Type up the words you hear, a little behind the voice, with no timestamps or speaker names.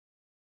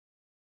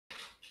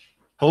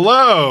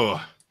Hello.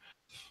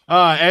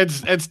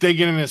 Ed's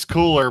digging in his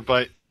cooler,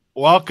 but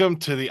welcome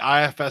to the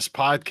IFS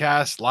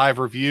podcast live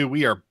review.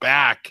 We are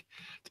back.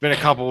 It's been a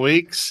couple of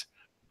weeks.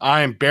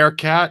 I am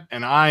Bearcat,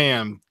 and I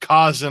am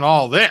causing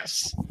all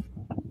this.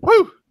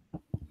 Woo!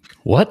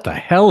 What the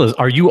hell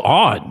are you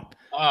on?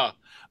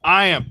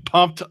 I am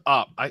pumped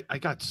up. I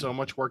got so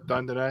much work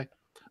done today.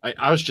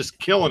 I was just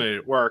killing it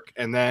at work,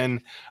 and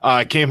then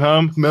I came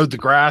home, mowed the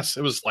grass.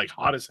 It was like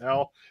hot as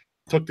hell.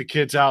 Took the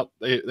kids out.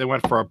 They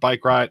went for a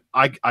bike ride.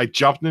 I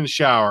jumped in the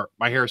shower.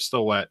 My hair is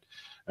still wet.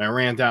 And I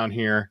ran down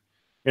here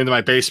into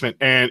my basement.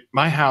 And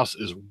my house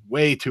is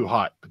way too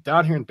hot. But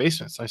down here in the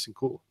basement, it's nice and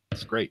cool.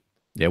 It's great.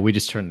 Yeah, we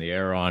just turned the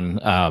air on.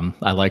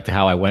 I liked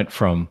how I went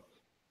from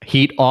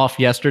heat off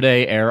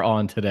yesterday, air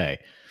on today.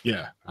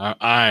 Yeah,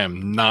 I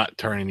am not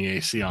turning the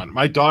AC on.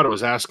 My daughter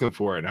was asking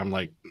for it. And I'm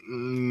like,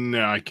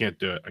 no, I can't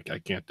do it. I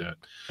can't do it.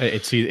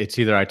 It's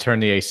either I turn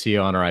the AC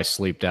on or I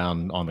sleep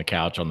down on the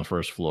couch on the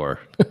first floor.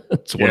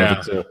 It's one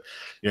of the two.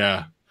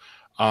 Yeah.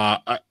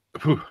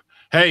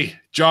 Hey,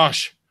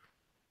 Josh,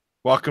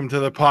 welcome to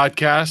the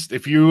podcast.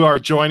 If you are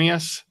joining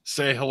us,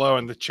 say hello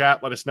in the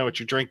chat. Let us know what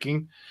you're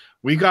drinking.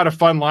 We got a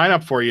fun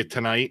lineup for you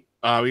tonight.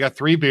 We got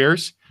 3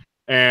 beers,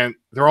 and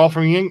they're all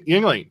from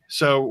Yuengling.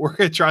 So we're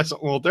going to try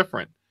something a little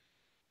different.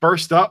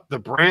 First up, the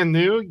brand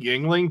new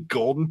Yuengling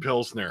Golden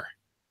Pilsner.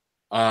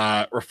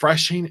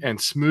 Refreshing and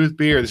smooth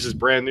beer. This is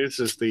brand new. This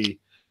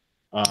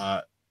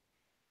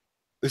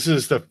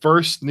is the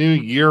first new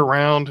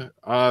year-round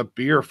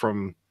beer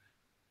from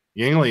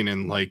Yuengling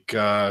in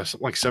something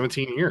like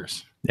 17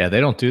 years. Yeah,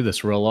 they don't do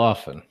this real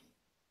often.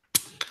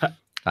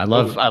 I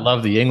love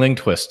the Yuengling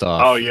twist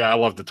off. Oh yeah, I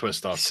love the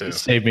twist off too. It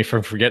saved me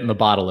from forgetting the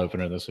bottle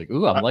opener this week.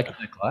 Ooh, I'm liking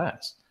that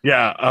glass.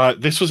 Yeah,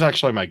 this was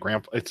actually my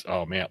grandpa. It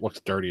looks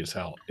dirty as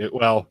hell. It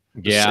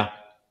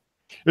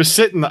was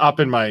sitting up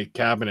in my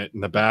cabinet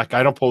in the back.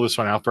 I don't pull this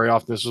one out very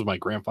often. This was my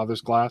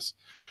grandfather's glass.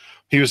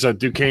 He was a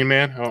Duquesne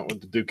man. I went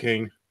with the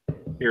Duquesne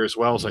here as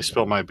well as I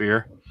spilled my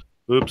beer.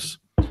 Oops.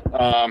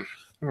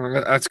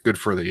 That's good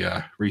for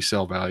the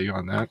resale value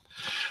on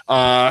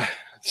that.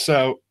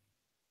 So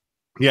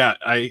yeah,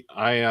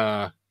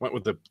 I went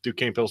with the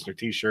Duquesne Pilsner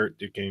t-shirt,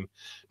 Duquesne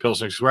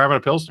Pilsner, because we're having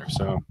a Pilsner.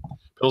 So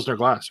Pilsner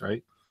glass,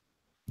 right?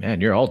 Man,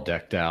 you're all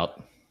decked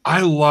out.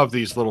 I love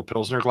these little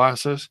Pilsner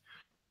glasses.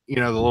 You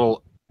know, the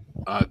little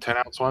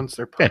 10-ounce ones.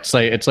 They're perfect.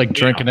 It's like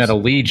drinking at a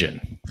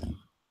Legion.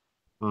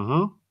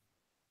 Mm-hmm.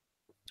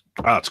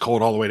 Oh, it's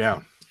cold all the way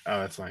down. Oh,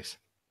 that's nice.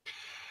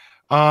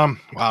 Wow,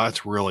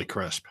 that's really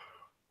crisp.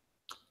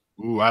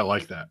 Ooh, I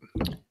like that.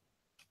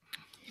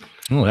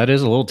 Oh, that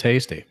is a little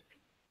tasty.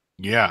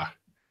 Yeah,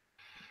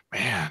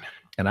 man.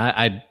 And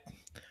I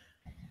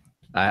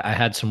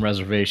had some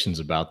reservations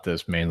about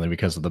this, mainly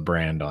because of the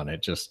brand on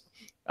it. Just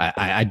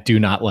I do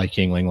not like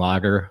Yuengling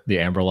Lager, the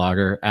Amber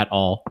Lager, at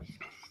all.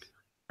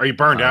 Are you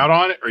burned out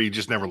on it, or you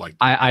just never liked it?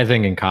 I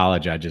think in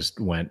college I just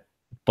went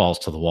balls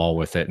to the wall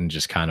with it and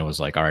just kind of was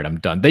like, all right, I'm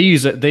done. They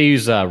use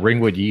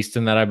Ringwood yeast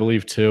in that, I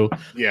believe, too.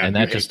 Yeah, and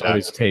that just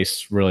always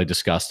tastes really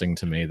disgusting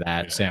to me.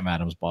 Sam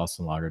Adams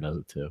Boston Lager does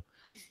it too.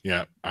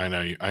 Yeah, I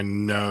know you. I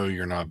know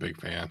you're not a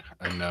big fan.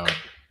 I know it.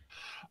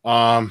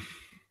 Oh,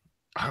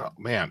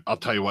 man, I'll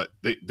tell you what.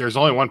 There's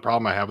only one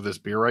problem I have with this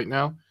beer right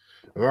now.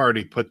 I've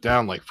already put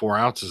down like 4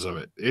 ounces of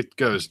it. It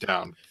goes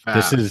down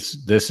fast.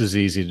 This is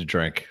easy to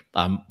drink.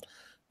 I'm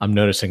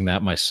noticing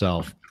that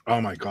myself.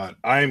 Oh my god,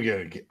 I am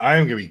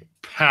gonna be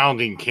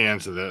pounding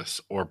cans of this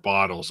or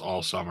bottles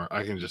all summer.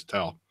 I can just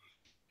tell.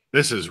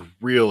 This is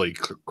really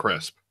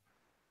crisp.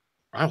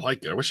 I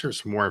like it. I wish there was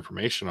some more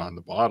information on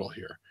the bottle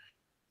here.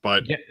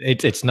 But yeah,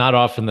 it's not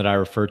often that I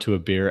refer to a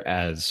beer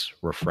as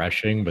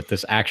refreshing, but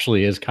this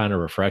actually is kind of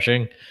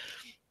refreshing.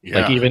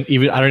 Yeah. Like even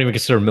I don't even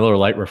consider Miller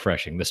Lite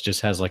refreshing. This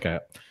just has like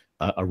a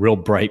real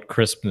bright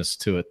crispness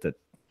to it that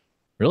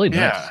really nice.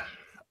 Yeah.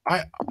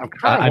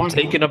 I'm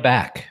taken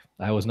aback.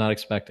 I was not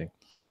expecting.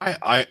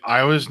 I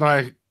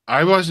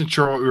wasn't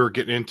sure what we were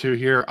getting into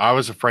here. I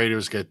was afraid it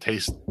was going to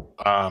taste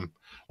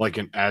like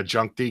an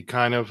adjuncty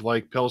kind of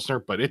like Pilsner,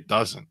 but it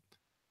doesn't.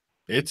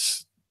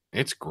 It's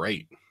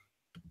great.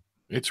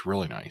 It's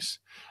really nice.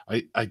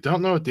 I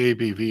don't know what the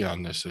ABV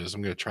on this is.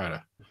 I'm going to try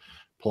to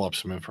pull up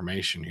some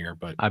information here,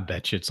 but I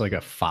bet you it's like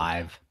a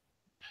 5.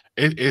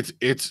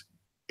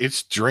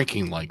 It's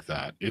drinking like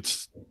that.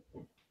 It's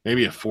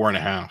maybe a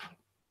 4.5.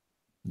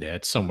 Yeah,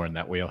 it's somewhere in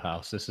that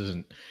wheelhouse.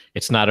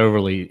 It's not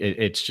overly,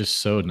 it's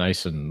just so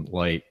nice and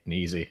light and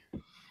easy.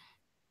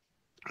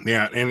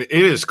 Yeah, and it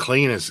is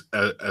clean as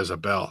a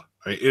bell.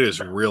 I mean, it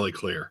is really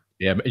clear.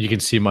 Yeah, you can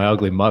see my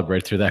ugly mug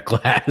right through that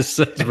glass.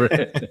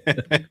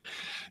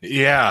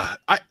 Yeah.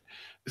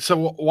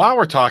 So while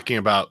we're talking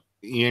about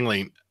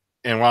Yuengling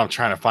and while I'm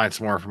trying to find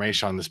some more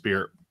information on this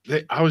beer,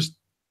 I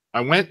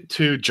went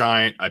to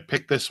Giant. I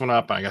picked this one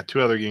up. I got 2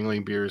 other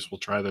Yuengling beers. We'll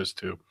try those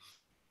too.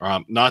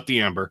 Not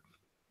the Amber.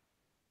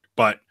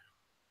 But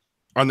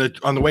on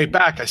the way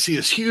back, I see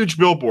this huge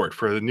billboard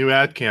for the new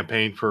ad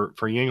campaign for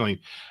Yuengling.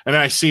 And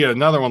then I see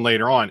another one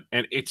later on,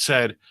 and it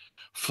said,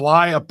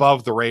 "Fly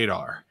above the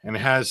radar." And it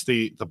has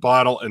the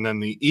bottle and then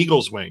the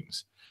eagle's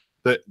wings.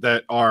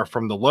 that are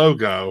from the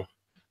logo.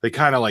 They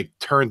kind of like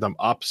turned them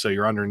up so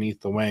you're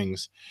underneath the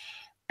wings.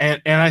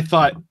 And I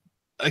thought,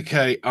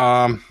 okay,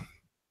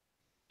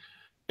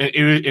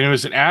 it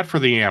was an ad for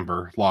the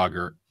Amber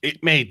Lager.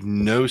 It made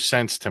no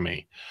sense to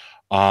me.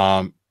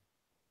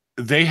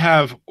 They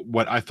have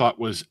what I thought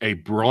was a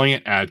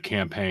brilliant ad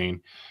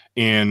campaign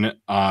in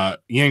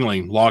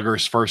Yuengling,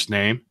 Lager's first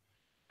name.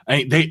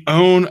 They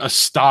own a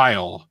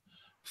style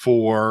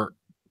for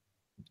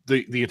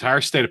the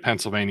entire state of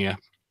Pennsylvania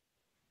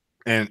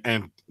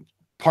and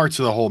parts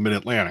of the whole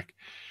Mid-Atlantic.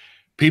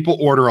 People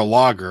order a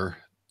lager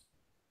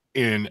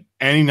in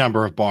any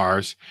number of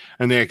bars,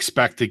 and they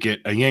expect to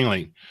get a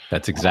Yuengling.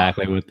 That's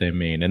exactly what they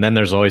mean. And then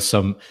there's always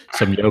some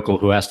yokel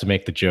who has to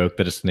make the joke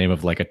that it's the name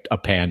of like a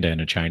panda in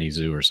a Chinese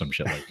zoo or some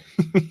shit like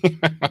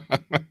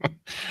that.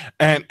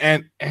 and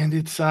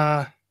it's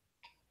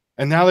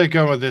and now they're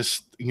going with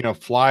this,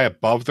 fly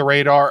above the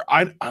radar.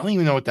 I don't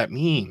even know what that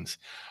means.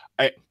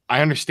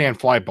 I understand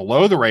fly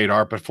below the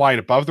radar, but flying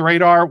above the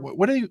radar,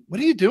 what are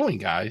you doing,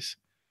 guys?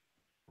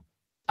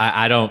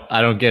 I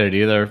don't get it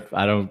either.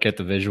 I don't get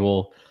the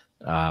visual.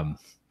 I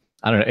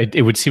don't know.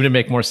 It would seem to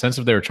make more sense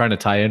if they were trying to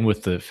tie in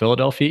with the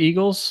Philadelphia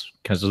Eagles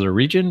because of their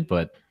region,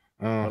 but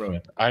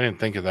I didn't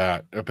think of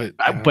that.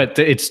 But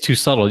it's too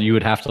subtle. You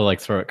would have to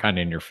like throw it kind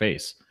of in your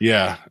face.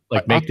 Yeah,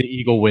 like make the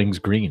eagle wings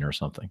green or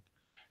something.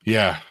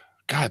 Yeah,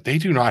 God, they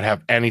do not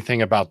have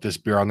anything about this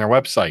beer on their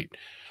website.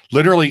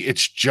 Literally, it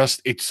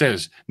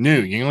says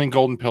new Yuengling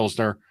Golden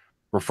Pilsner,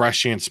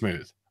 refreshing and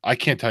smooth. I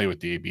can't tell you what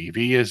the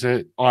ABV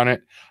is on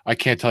it. I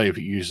can't tell you if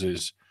it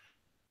uses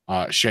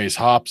Shay's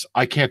hops.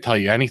 I can't tell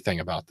you anything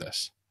about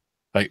this.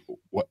 Like,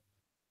 what?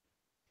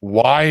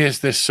 Why is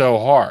this so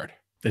hard?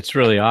 It's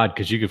really odd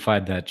because you could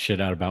find that shit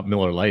out about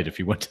Miller Lite if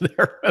you went to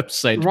their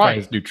website. Right.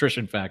 His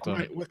nutrition facts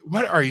on it.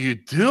 What are you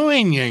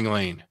doing,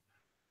 Yuengling?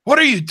 What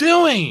are you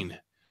doing?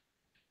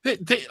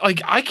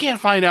 Like, I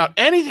can't find out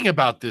anything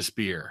about this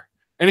beer.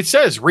 And it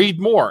says read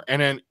more,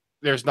 and then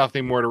there's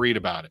nothing more to read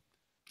about it.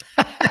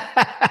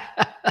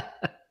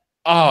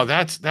 Oh,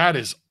 that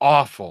is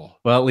awful.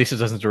 Well, at least it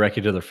doesn't direct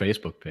you to their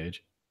Facebook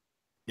page.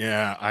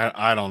 Yeah,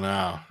 I don't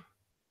know.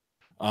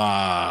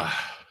 God.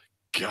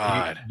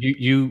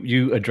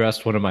 You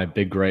addressed one of my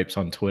big gripes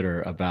on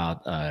Twitter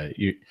about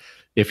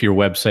if your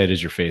website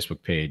is your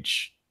Facebook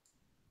page,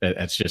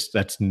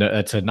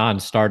 that's a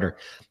non-starter.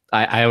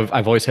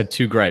 I've always had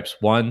two gripes.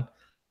 One,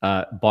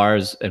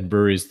 bars and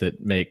breweries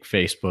that make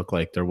Facebook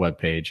like their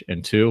webpage,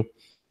 and two,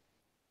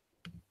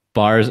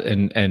 bars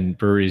and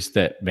breweries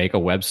that make a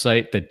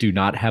website that do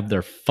not have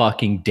their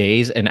fucking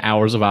days and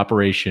hours of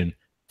operation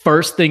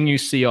first thing you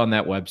see on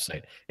that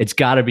website. It's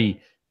got to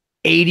be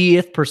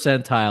 80th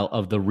percentile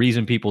of the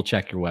reason people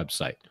check your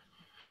website.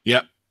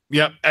 Yep.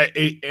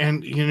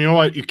 And you know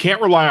what? You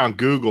can't rely on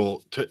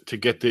Google to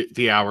get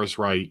the hours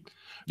right.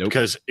 Nope.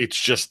 Because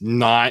it's just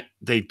not,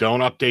 they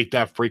don't update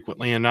that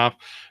frequently enough.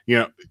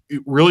 It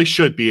really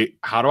should be,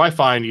 how do I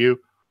find you?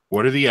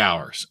 What are the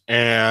hours?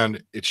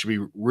 And it should be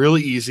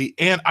really easy.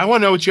 And I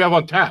want to know what you have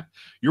on tap.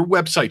 Your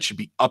website should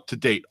be up to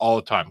date all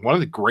the time. One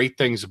of the great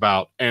things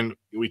about, and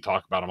we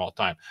talk about him all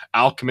the time,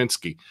 Al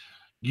Kaminsky,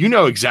 you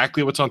know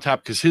exactly what's on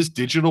tap because his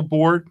digital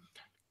board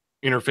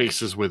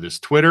interfaces with his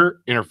Twitter,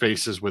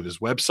 interfaces with his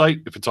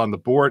website. If it's on the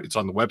board, it's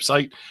on the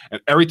website.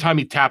 And every time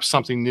he taps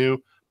something new,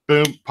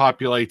 boom,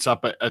 populates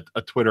up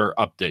a Twitter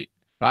update.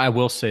 I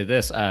will say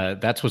this.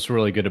 That's what's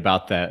really good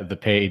about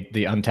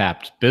the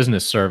Untapped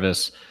business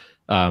service.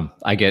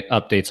 I get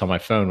updates on my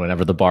phone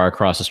whenever the bar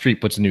across the street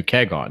puts a new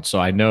keg on. So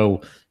I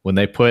know when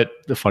they put,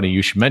 funny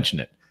you should mention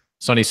it,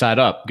 Sunny Side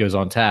Up goes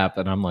on tap,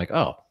 and I'm like,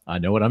 oh, I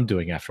know what I'm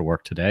doing after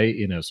work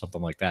today,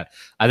 something like that.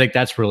 I think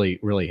that's really,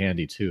 really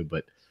handy too.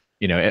 But,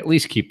 at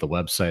least keep the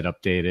website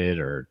updated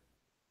or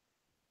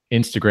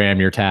Instagram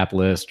your tap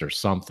list or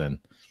something.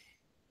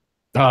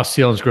 Oh,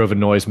 Sealands Grove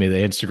annoys me.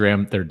 They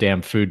Instagram their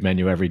damn food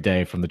menu every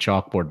day from the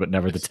chalkboard, but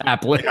never the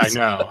tap list.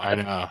 I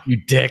know. You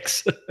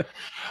dicks.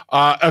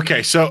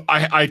 Okay, so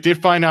I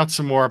did find out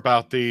some more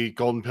about the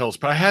Golden Pills,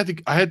 but I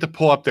had to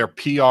pull up their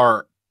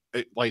PR,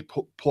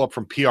 pull up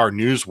from PR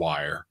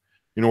Newswire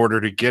in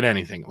order to get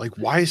anything. Like,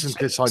 why isn't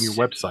this on your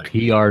website?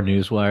 PR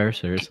Newswire,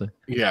 seriously?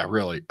 Yeah,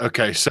 really.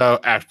 Okay,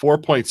 so at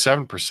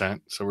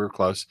 4.7%, so we were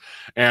close,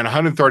 and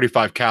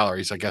 135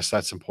 calories. I guess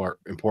that's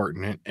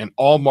important. And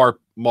all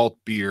malt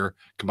beer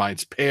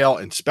combines pale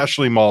and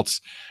specialty malts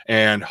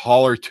and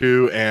Holler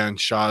 2 and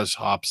Shaw's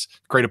hops.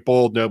 Create a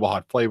bold, noble,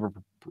 hot flavor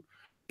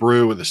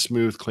brew with a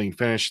smooth, clean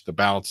finish. The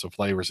balance of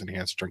flavors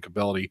enhance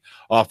drinkability.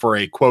 Offer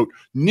a quote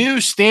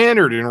new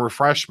standard in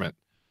refreshment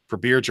for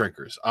beer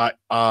drinkers.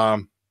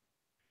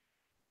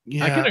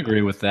 Yeah, I can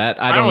agree with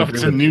that. I don't know if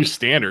it's a new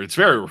standard. It's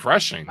very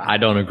refreshing. I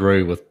don't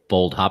agree with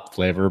bold hop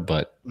flavor,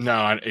 but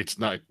no, it's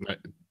not.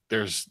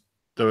 There's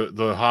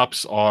the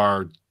hops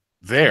are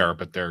there,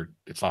 but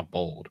it's not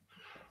bold.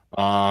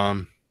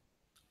 Quote,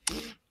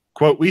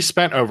 we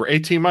spent over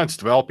 18 months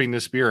developing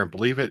this beer and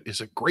believe it is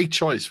a great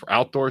choice for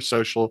outdoor,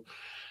 social,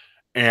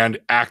 and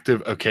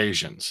active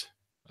occasions.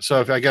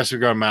 So I guess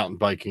you're going mountain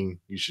biking,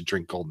 you should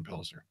drink Golden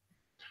Pilsner.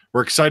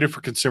 We're excited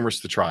for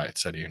consumers to try it,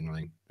 said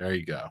Yuengling. There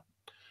you go.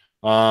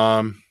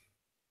 And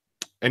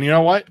you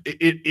know what?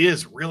 It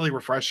is really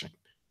refreshing.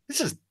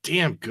 This is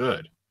damn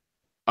good.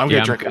 I'm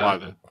gonna drink a lot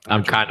of it.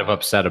 I'm kind of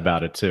upset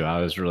about it too.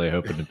 I was really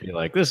hoping to be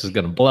like, this is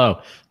gonna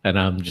blow, and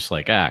I'm just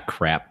like,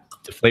 crap,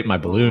 deflate my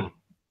balloon.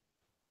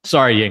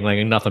 Sorry,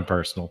 Yuengling, nothing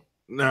personal.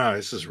 No,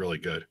 this is really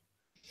good.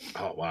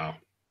 Oh wow.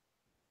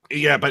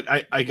 Yeah, but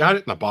I got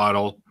it in a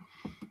bottle.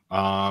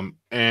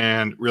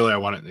 And really I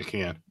want it in a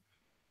can.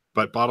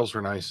 But bottles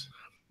are nice.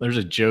 There's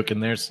a joke in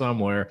there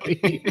somewhere.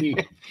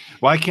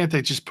 Why can't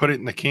they just put it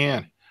in the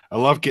can? I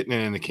love getting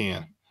it in the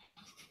can.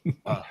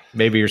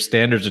 Maybe your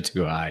standards are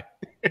too high.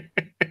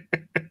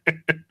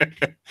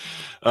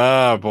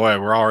 Oh boy,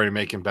 we're already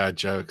making bad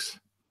jokes.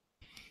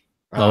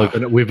 Well,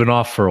 we've been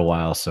off for a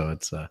while, so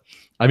it's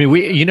I mean,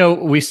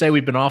 we say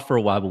we've been off for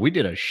a while, but we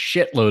did a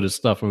shitload of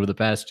stuff over the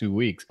past 2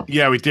 weeks.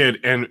 Yeah, we did,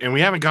 and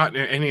we haven't gotten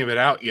any of it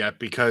out yet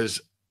because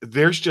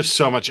there's just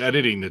so much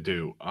editing to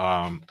do.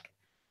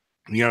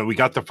 We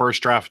got the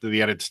first draft of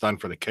the edits done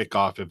for the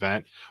kickoff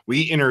event.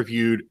 We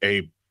interviewed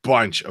a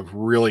bunch of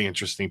really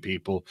interesting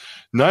people,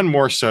 none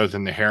more so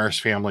than the Harris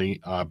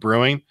family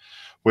brewing,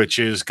 which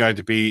is going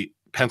to be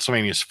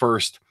Pennsylvania's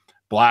first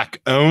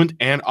Black-owned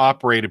and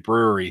operated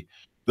brewery.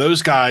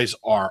 Those guys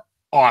are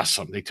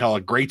awesome. They tell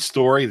a great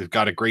story. They've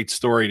got a great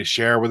story to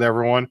share with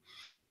everyone,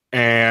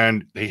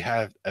 and they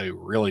have a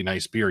really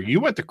nice beer. You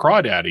went to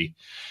Crawdaddy.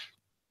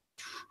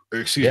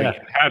 Excuse me,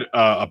 had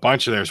a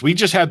bunch of theirs. We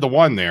just had the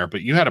one there,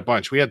 but you had a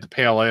bunch. We had the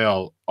Pale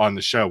Ale on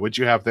the show. What'd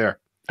you have there?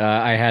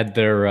 I had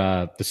their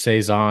the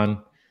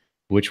Saison,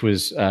 which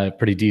was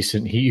pretty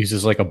decent. He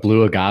uses like a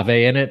blue agave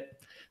in it.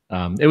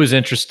 It was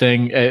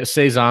interesting.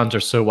 Saisons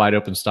are so wide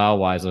open style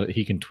wise,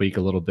 he can tweak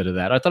a little bit of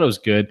that. I thought it was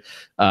good.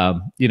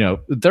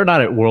 They're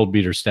not at world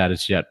beater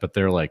status yet, but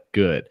they're like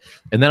good.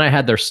 And then I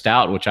had their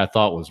stout, which I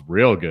thought was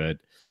real good.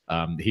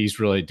 He's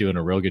really doing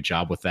a real good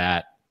job with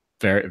that.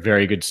 Very,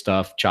 very good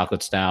stuff.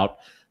 Chocolate stout.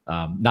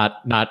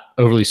 Not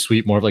overly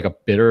sweet, more of like a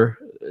bitter.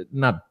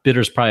 Not bitter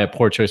is probably a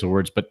poor choice of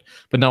words, but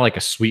not like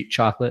a sweet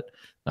chocolate.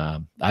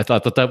 I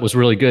thought that was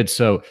really good.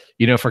 So,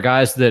 for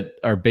guys that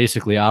are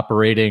basically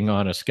operating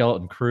on a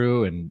skeleton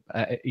crew and,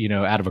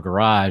 out of a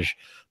garage,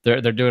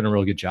 they're doing a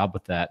real good job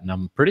with that. And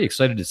I'm pretty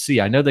excited to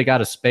see. I know they got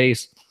a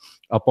space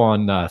up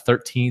on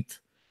 13th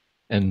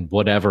and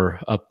whatever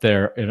up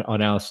there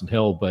on Allison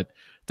Hill, but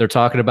they're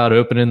talking about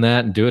opening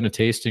that and doing a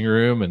tasting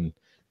room. And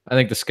I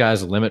think the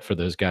sky's the limit for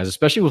those guys,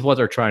 especially with what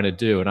they're trying to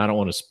do. And I don't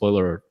want to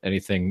spoiler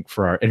anything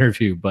for our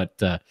interview, but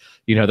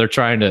they're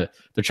trying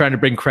to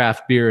bring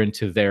craft beer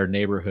into their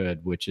neighborhood,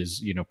 which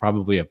is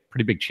probably a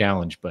pretty big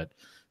challenge. But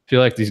I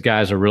feel like these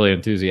guys are really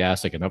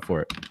enthusiastic and up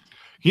for it.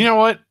 You know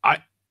what?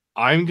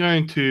 I'm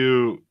going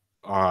to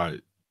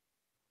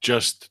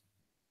just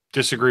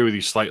disagree with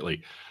you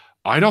slightly.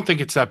 I don't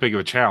think it's that big of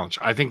a challenge.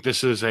 I think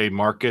this is a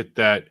market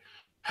that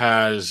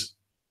has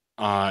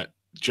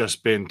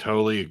just been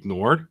totally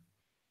ignored.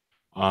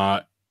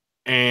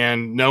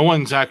 And no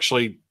one's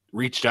actually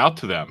reached out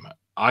to them.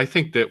 I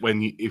think that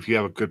if you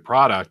have a good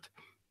product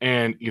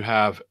and you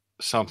have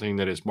something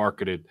that is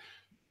marketed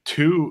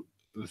to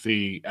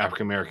the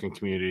African American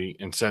community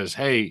and says,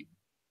 "Hey,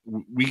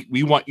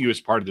 we want you as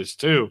part of this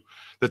too,"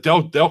 that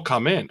they'll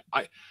come in.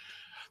 I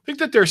think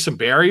that there's some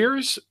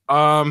barriers.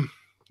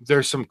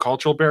 There's some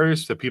cultural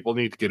barriers that people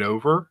need to get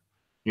over.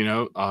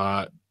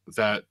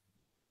 That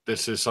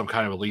this is some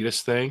kind of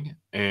elitist thing,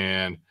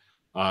 and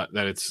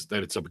that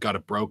it's got a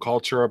bro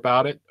culture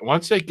about it.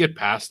 Once they get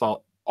past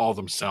all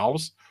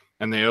themselves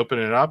and they open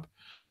it up,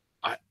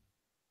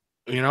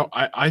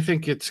 I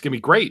think it's gonna be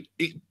great.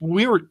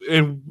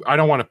 And I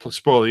don't want to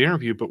spoil the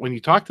interview, but when you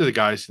talk to the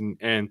guys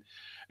and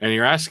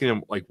you're asking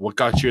them like what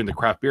got you into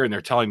craft beer, and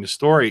they're telling the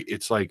story,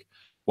 it's like,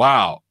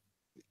 wow,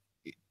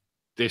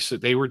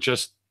 they were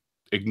just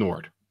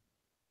ignored,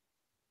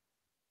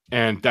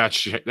 and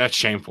that's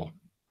shameful.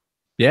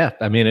 Yeah,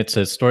 I mean it's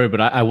a story,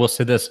 but I will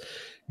say this.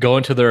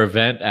 Going to their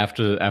event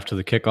after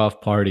the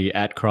kickoff party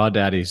at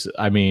Crawdaddy's,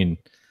 I mean,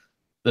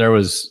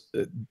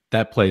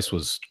 that place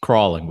was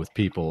crawling with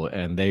people,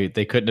 and they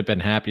couldn't have been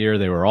happier.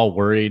 They were all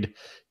worried,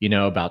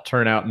 about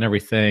turnout and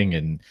everything.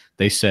 And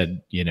they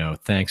said,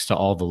 thanks to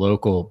all the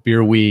local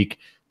Beer Week,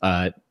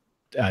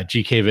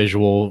 GK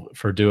Visual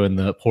for doing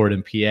the port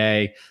in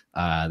PA.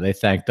 They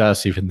thanked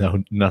us, even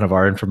though none of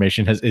our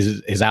information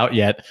is out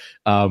yet.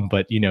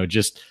 But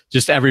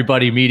just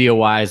everybody media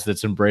wise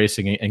that's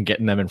embracing it and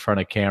getting them in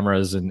front of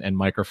cameras and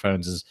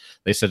microphones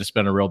they said it's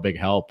been a real big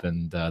help,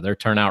 and their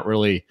turnout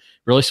really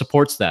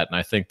supports that. And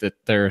I think that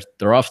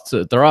they're off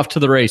to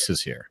the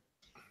races here.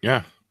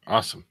 Yeah,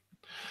 awesome.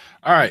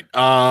 All right,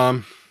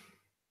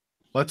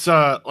 let's.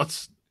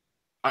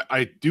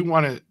 I do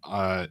want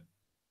to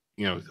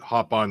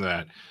hop on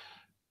that.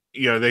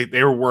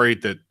 They were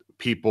worried that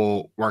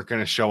people weren't going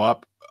to show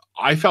up.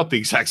 I felt the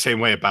exact same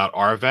way about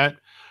our event.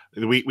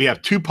 We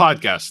have 2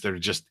 podcasts that are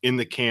just in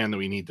the can that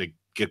we need to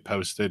get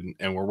posted,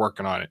 and we're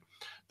working on it.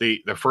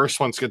 The first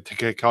one's going to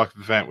kick off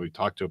the event. We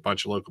talked to a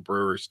bunch of local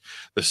brewers.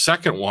 The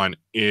second one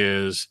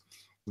is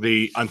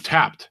the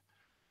Untapped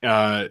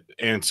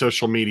and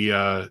social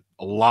media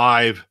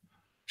live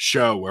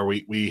show where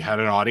we had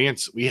an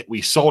audience.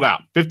 We sold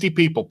out. 50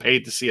 people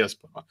paid to see us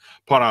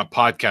put on a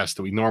podcast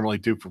that we normally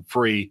do for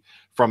free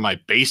from my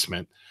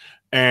basement.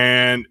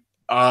 And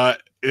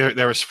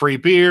there was free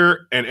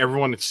beer, and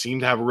everyone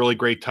seemed to have a really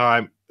great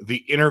time. The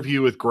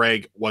interview with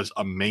Greg was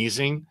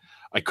amazing.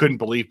 I couldn't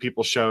believe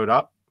people showed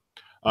up.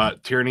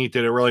 Tierney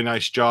did a really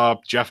nice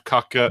job. Jeff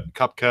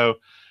Kupko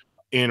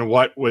in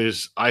what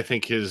was, I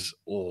think, his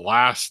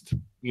last,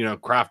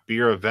 craft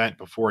beer event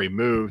before he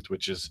moved,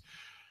 which is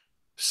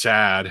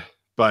sad.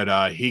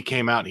 But he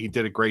came out and he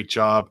did a great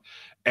job.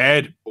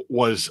 Ed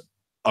was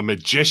a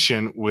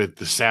magician with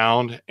the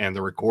sound and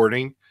the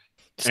recording.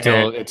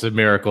 Still, it's a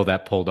miracle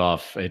that pulled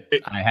off. I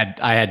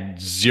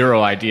had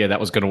zero idea that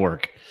was going to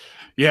work.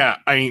 Yeah,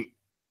 I mean,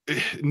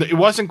 it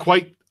wasn't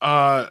quite,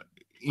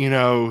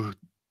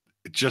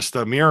 just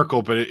a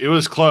miracle, but it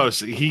was close.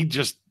 He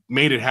just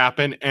made it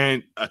happen,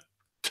 and a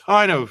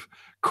ton of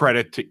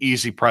credit to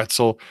Easy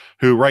Pretzel,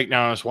 who right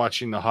now is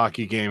watching the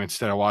hockey game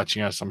instead of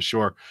watching us, I'm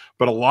sure.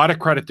 But a lot of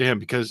credit to him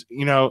because,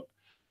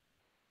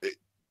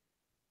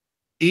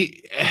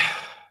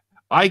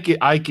 I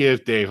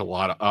give Dave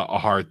a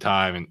hard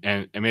time,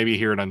 and maybe you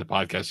hear it on the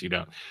podcast. You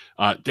don't.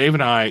 Dave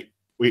and I,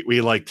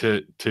 we like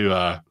to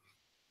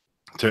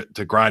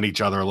grind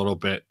each other a little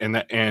bit,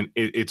 and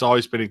it's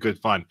always been a good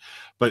fun.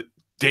 But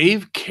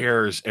Dave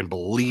cares and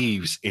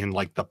believes in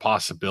like the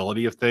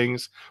possibility of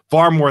things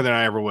far more than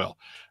I ever will,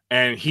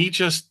 and he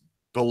just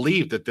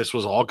believed that this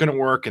was all going to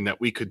work and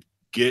that we could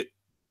get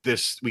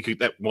this. We could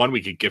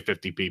get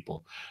 50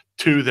 people,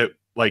 two that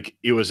like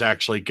it was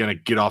actually going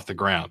to get off the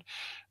ground.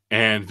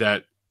 And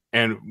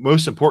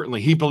most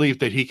importantly, he believed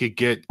that he could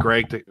get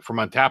Greg from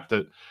Untapped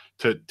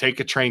to take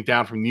a train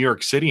down from New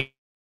York City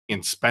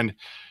and spend,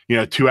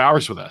 2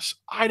 hours with us.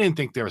 I didn't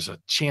think there was a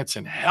chance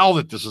in hell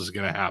that this was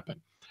going to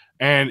happen.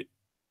 And,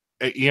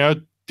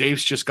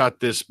 Dave's just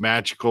got this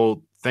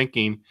magical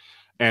thinking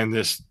and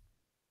this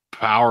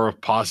power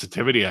of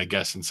positivity, I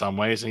guess, in some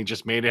ways. And he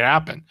just made it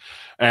happen.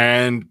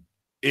 And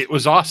it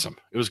was awesome.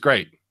 It was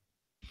great.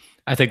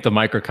 I think the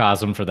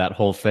microcosm for that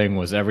whole thing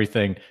was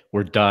everything.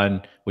 We're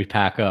done. We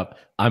pack up.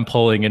 I'm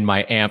pulling in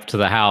my amp to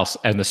the house,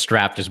 and the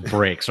strap just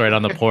breaks right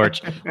on the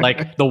porch.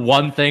 Like the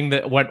one thing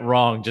that went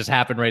wrong just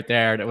happened right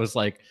there, and it was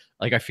like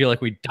I feel like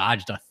we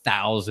dodged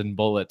 1,000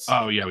 bullets.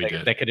 Oh yeah, we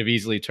did. That could have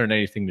easily turned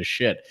anything to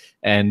shit.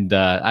 And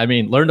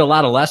learned a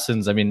lot of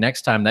lessons. I mean,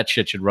 next time that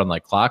shit should run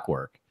like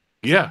clockwork.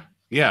 Yeah,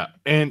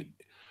 and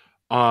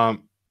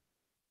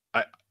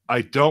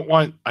I don't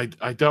want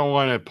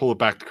to pull it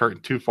back the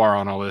curtain too far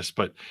on all this,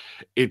 but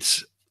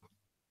it's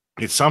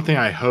something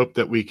I hope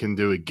that we can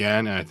do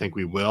again, and I think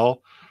we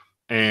will.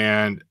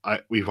 And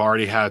we've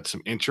already had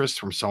some interest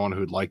from someone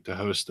who'd like to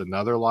host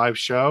another live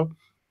show,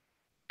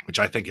 which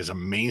I think is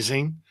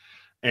amazing.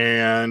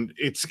 And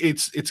it's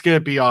going to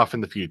be off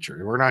in the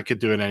future. We're not going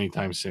to do it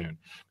anytime soon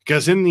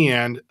because in the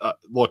end,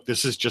 look,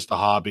 this is just a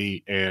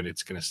hobby, and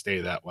it's going to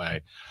stay that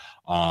way.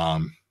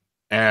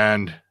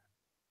 And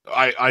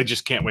I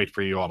just can't wait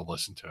for you all to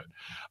listen to it.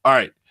 All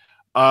right.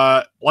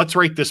 Let's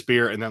rate this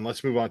beer, and then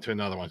let's move on to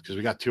another one because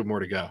we got two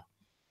more to go.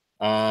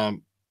 I'll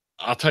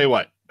tell you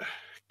what,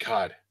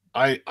 God,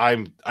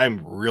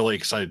 I'm really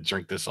excited to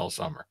drink this all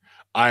summer.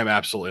 I'm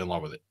absolutely in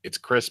love with it. It's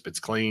crisp, it's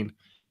clean,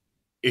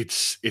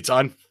 it's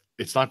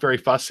not very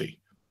fussy,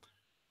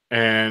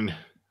 and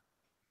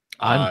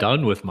I'm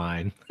done with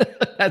mine.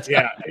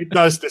 It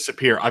does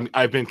disappear.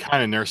 I've been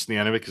kind of nursing the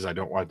end of it because I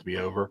don't want it to be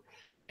over.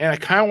 And I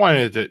kind of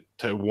wanted it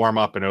to warm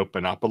up and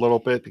open up a little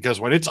bit because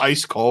when it's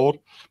ice cold,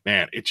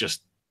 man, it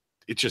just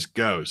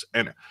goes.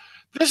 And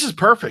this is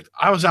perfect.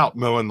 I was out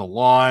mowing the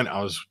lawn.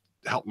 I was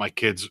helping my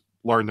kids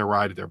learn to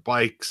ride their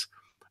bikes.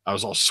 I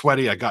was all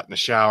sweaty. I got in the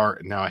shower,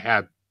 and now I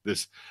had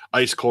this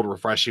ice cold,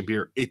 refreshing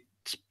beer.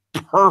 It's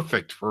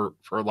perfect for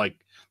like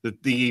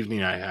the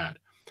evening I had.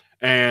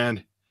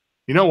 And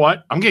you know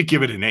what? I'm going to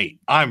give it an 8.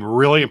 I'm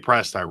really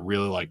impressed. I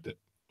really liked it.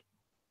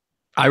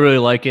 I really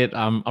like it.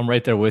 I'm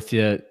right there with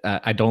you.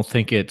 I don't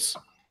think it's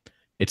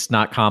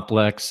not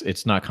complex.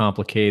 It's not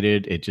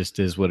complicated. It just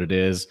is what it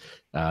is.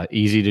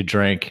 Easy to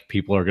drink.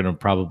 People are going to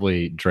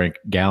probably drink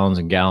gallons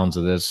and gallons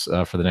of this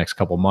for the next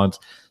couple months,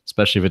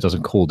 especially if it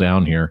doesn't cool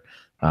down here.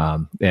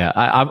 I'm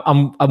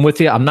with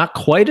you. I'm not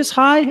quite as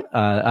high.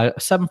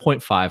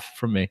 7.5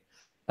 from me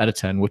out of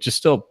 10, which is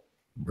still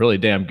really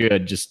damn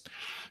good. Just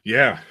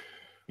yeah.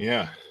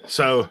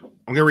 So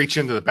I'm gonna reach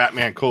into the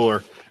Batman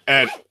cooler.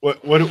 And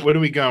what are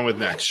we going with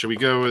next? Should we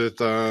go with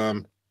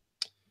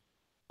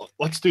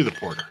let's do the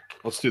porter.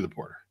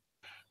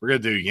 We're gonna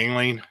do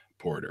Yuengling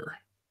Porter.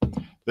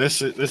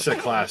 This is a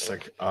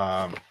classic.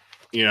 Ed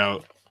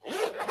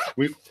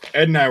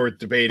and I were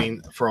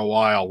debating for a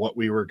while what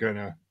we were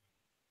gonna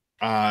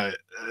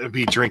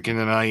be drinking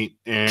tonight,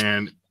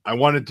 and I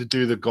wanted to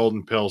do the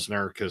Golden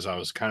Pilsner because I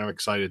was kind of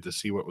excited to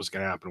see what was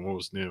gonna happen, what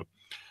was new.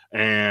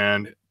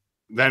 And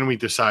then we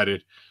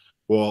decided,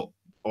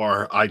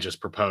 or I just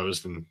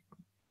proposed, and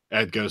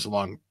Ed goes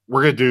along,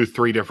 we're going to do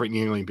 3 different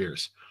Yuengling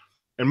beers.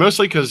 And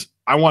mostly because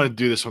I want to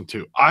do this one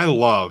too. I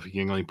love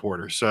Yuengling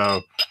Porter.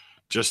 So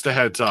just a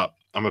heads up,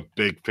 I'm a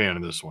big fan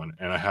of this one,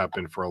 and I have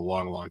been for a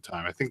long, long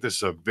time. I think this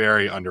is a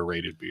very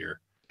underrated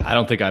beer. I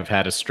don't think I've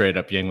had a straight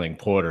up Yuengling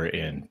Porter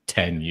in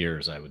 10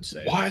 years, I would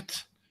say.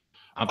 What?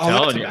 I'm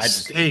telling you.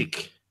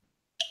 Mistake.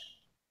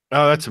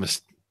 Oh, that's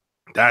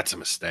a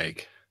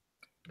mistake.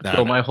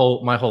 So my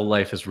whole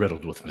life is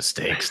riddled with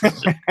mistakes.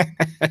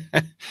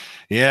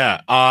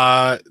 Yeah.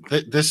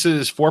 This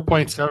is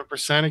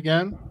 4.7%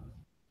 again.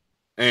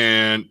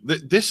 And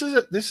this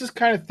is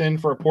kind of thin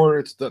for a porter.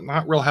 It's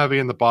not real heavy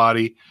in the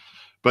body.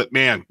 But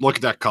man, look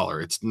at that color.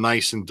 It's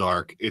nice and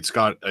dark. It's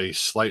got a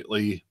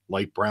slightly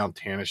light brown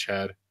tannish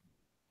head.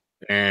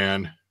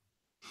 And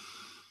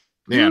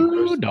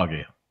man,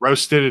 doggy.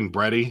 Roasted and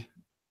bready.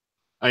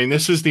 I mean,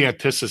 this is the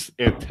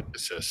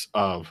antithesis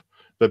of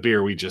the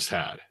beer we just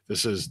had.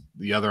 This is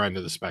the other end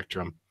of the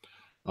spectrum.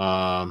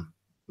 The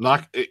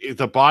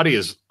body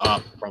is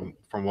up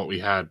from what we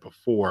had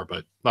before,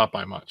 but not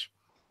by much.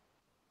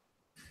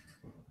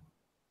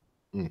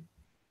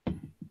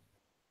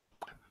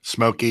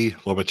 Smoky, a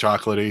little bit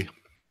chocolatey.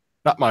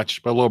 Not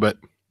much, but a little bit.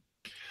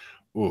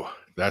 Ooh,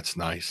 that's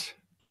nice.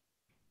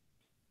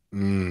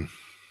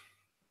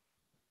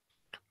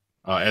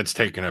 Ed's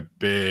taking a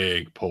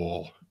big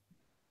pull.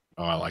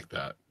 Oh, I like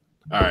that.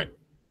 All right.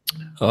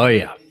 Oh,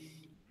 yeah.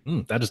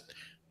 That is,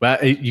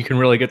 well, you can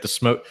really get the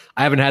smoke.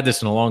 I haven't had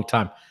this in a long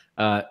time.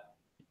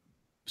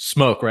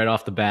 Smoke right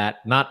off the bat.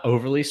 Not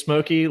overly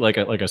smoky like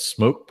a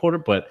smoke porter,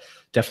 but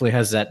definitely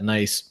has that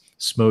nice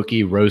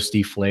smoky,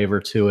 roasty flavor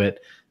to it.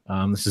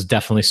 This is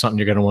definitely something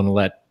you're going to want to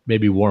let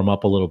maybe warm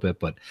up a little bit.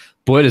 But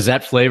boy, does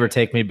that flavor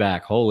take me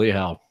back. Holy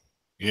hell.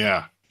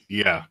 Yeah.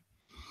 Yeah.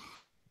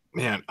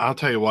 Man, I'll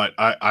tell you what.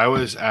 I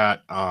was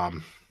at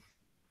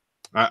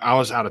I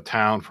was out of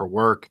town for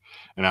work,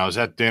 and I was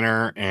at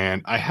dinner,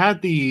 and I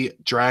had the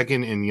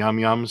Dragon and Yum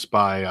Yums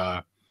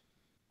by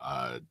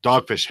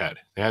Dogfish Head.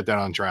 They had that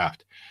on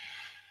draft,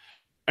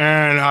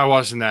 and I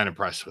wasn't that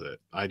impressed with it.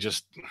 I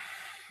didn't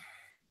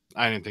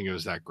think it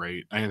was that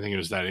great. I didn't think it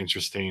was that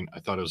interesting. I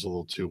thought it was a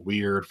little too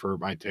weird for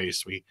my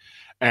taste.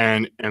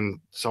 And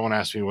someone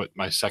asked me what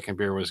my second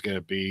beer was going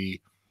to be,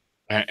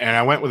 and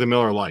I went with a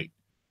Miller Lite,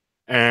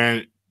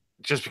 and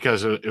just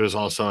because it was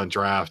also on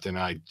draft, and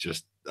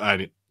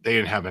they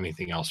didn't have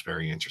anything else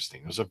very interesting.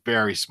 It was a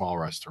very small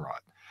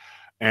restaurant.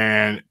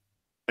 And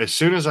as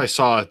soon as I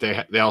saw it,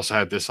 they also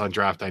had this on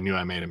draft, I knew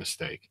I made a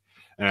mistake.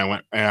 And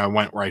I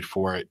went right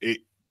for it.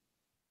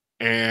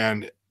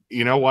 And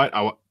you know what?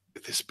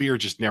 This beer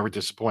just never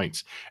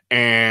disappoints.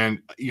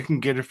 And you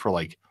can get it for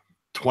like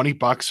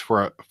 $20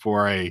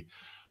 for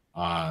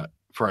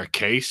a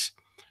case.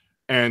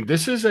 And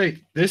this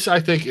I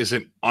think is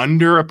an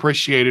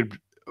underappreciated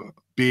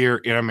beer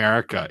in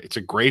America. It's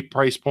a great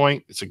price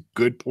point. It's a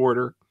good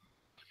porter.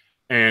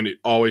 And it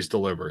always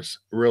delivers.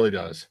 It really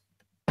does.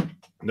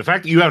 And the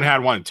fact that you haven't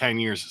had one in 10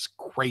 years is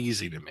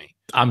crazy to me.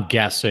 I'm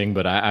guessing,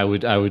 but I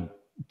would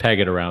peg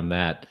it around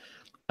that.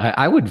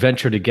 I would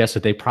venture to guess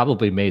that they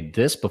probably made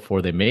this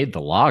before they made the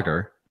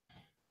lager.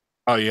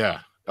 Oh yeah.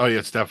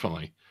 It's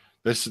definitely.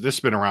 This has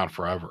been around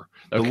forever.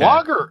 Okay.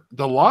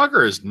 The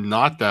lager is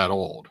not that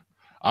old.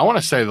 I want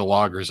to say the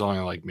lager is only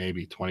like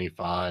maybe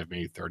 25,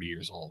 maybe 30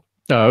 years old.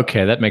 Oh,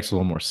 okay. That makes a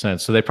little more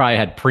sense. So they probably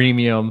had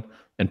premium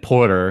and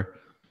porter.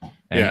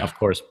 And of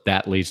course,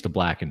 that leads to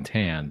black and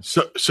tan.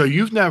 So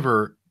you've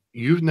never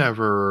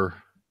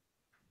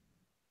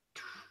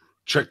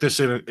checked this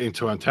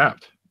into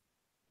Untapped.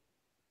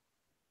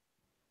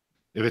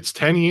 If it's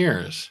 10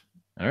 years,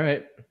 all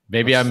right.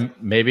 Maybe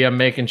I'm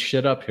making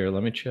shit up here.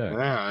 Let me check.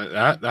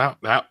 Yeah,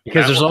 that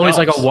because there's always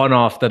like a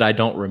one-off that I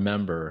don't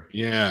remember.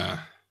 Yeah.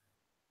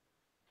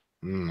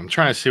 I'm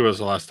trying to see what was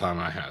the last time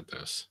I had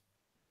this.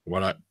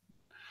 What I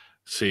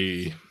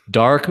see.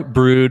 Dark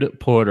brewed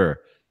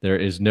porter. There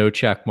is no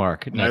check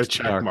mark. No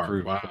check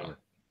mark. Wow.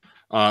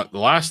 The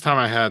last time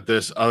I had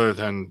this, other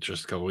than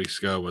just a couple weeks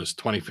ago, was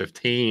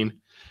 2015,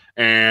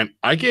 and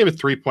I gave it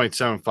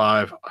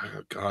 3.75.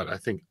 Oh, God, I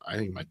think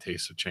my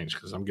tastes have changed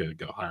because I'm going to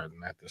go higher than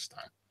that this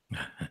time.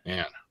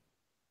 Man,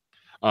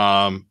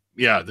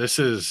 yeah, this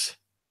is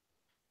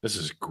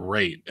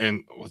great.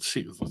 And let's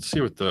see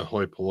what the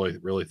hoi polloi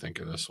really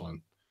think of this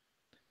one.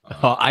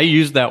 I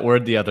used that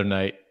word the other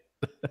night.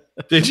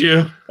 Did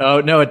you?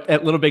 Oh no!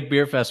 At Little Big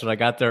Beer Fest when I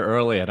got there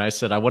early, and I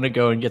said I want to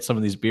go and get some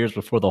of these beers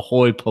before the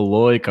hoi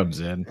polloi comes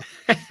in.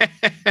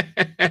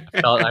 I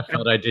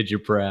felt I did you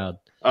proud.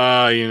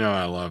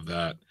 I love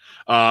that.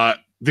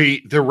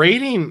 The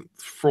rating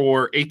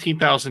for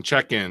 18,000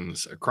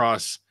 check-ins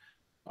across,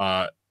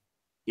 all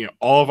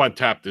of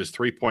Untapped is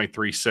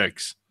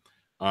 3.36.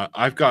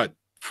 I've got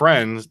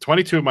friends.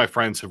 22 of my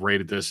friends have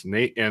rated this,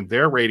 and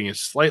their rating is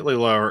slightly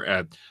lower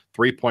at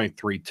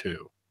 3.32.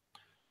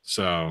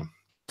 So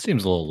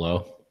seems a little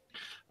low.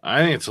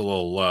 I think it's a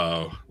little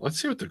low. Let's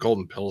see what the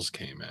Golden Pils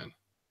came in.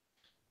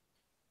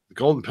 The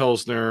Golden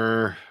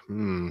Pilsner,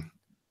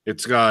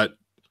 it's got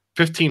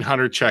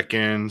 1,500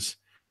 check-ins,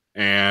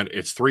 and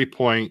it's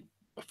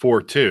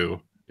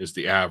 3.42 is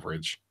the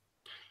average.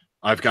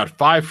 I've got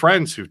 5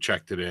 friends who've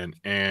checked it in,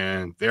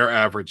 and their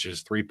average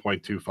is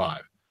 3.25.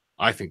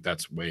 I think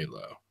that's way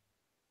low.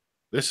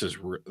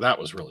 that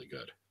was really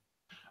good.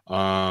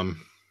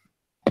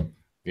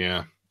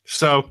 Yeah.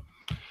 So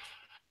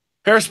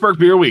Harrisburg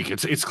Beer Week.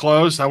 It's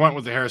closed. I went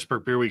with the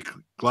Harrisburg Beer Week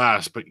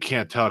glass, but you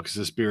can't tell because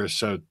this beer is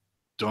so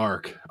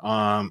dark.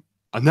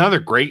 Another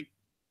great,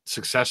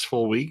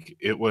 successful week.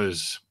 It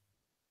was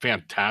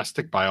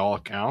fantastic by all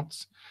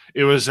accounts.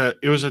 It was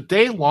a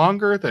day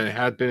longer than it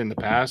had been in the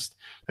past.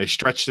 They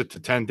stretched it to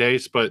 10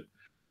 days, but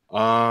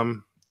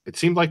it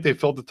seemed like they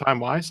filled the time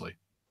wisely.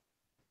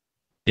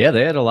 Yeah,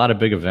 they had a lot of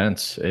big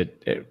events.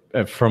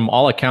 From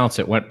all accounts,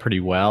 it went pretty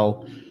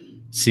well.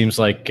 Seems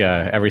like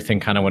everything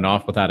kind of went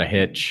off without a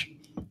hitch.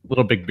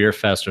 Little Big Beer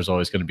Fest, there's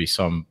always going to be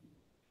some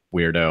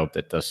weirdo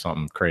that does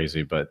something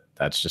crazy, but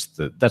that's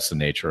the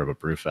nature of a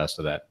brew fest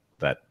of that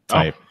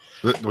type.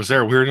 Oh, was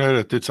there a weirdo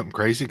that did something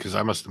crazy? Because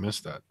I must have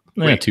missed that.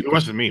 Wait, it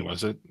wasn't me,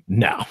 was it?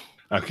 No.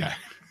 Okay.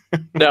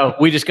 No,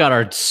 we just got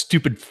our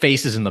stupid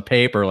faces in the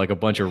paper like a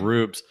bunch of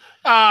rubes.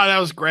 Ah, that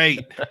was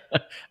great.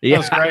 Yeah. That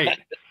was great.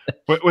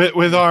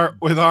 With our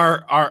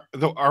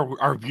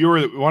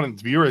viewer, one of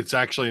the viewers that's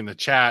actually in the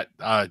chat,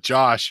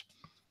 Josh,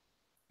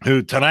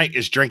 who tonight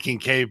is drinking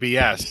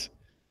KBS,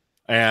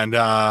 and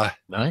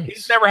nice.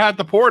 He's never had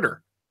the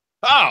porter.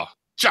 Oh,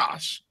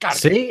 Josh,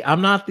 see,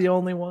 I'm not the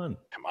only one.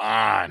 Come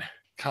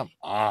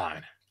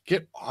on,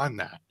 get on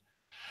that.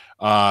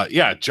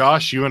 Yeah,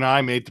 Josh, you and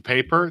I made the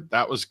paper.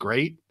 That was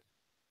great,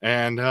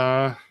 and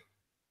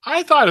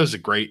I thought it was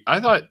I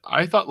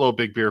thought Little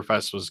Big Beer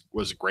Fest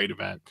was a great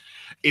event.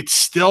 It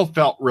still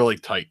felt really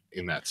tight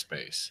in that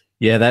space.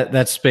 Yeah,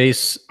 that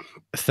space,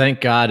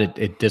 thank God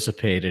it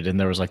dissipated, and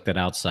there was like that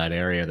outside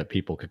area that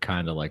people could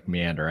kind of like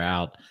meander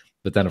out.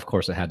 But then, of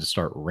course, it had to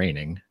start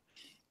raining.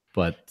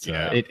 But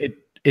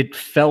it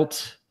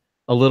felt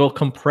a little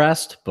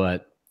compressed,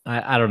 but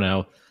I don't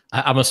know.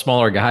 I'm a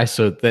smaller guy,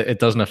 so it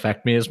doesn't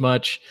affect me as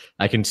much.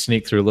 I can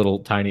sneak through little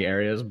tiny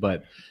areas,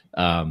 but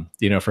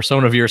for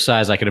someone of your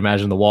size, I can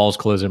imagine the walls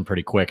close in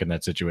pretty quick in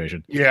that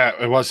situation. Yeah,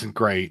 it wasn't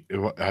great.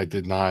 I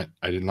did not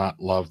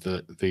love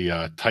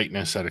the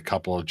tightness at a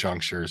couple of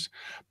junctures,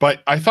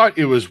 but I thought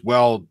it was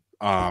well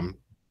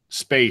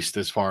spaced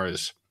as far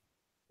as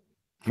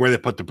where they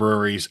put the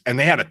breweries, and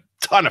they had a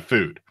ton of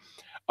food.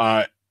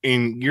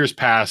 In years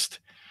past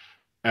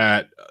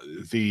at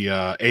the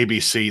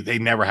ABC, they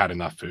never had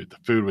enough food. The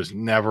food was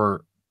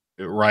never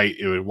right.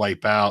 It would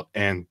wipe out,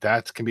 and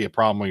that can be a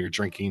problem when you're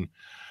drinking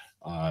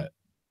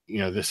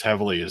this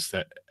heavily as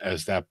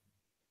that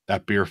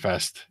beer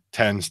fest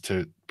tends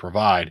to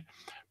provide.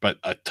 But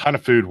a ton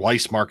of food.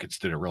 Weiss Markets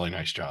did a really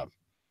nice job.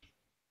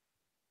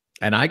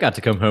 And I got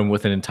to come home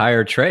with an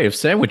entire tray of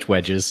sandwich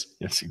wedges.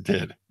 Yes, he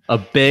did. A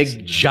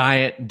big,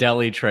 giant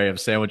deli tray of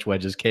sandwich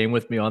wedges came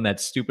with me on that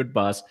stupid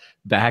bus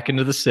back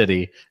into the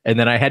city. And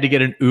then I had to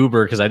get an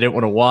Uber because I didn't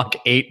want to walk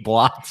 8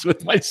 blocks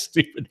with my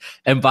stupid.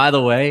 And by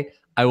the way,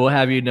 I will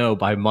have you know,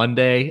 by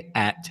Monday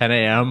at 10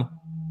 a.m.,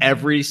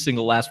 every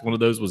single last one of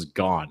those was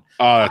gone.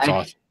 Oh, that's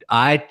awesome.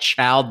 I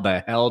chowed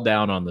the hell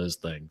down on those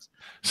things.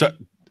 So,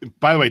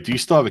 by the way, do you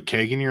still have a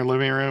keg in your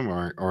living room,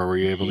 or were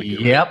you able to get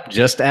Yep,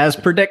 just as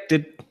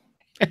predicted.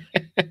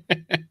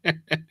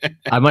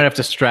 I might have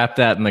to strap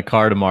that in the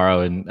car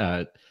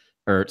tomorrow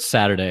or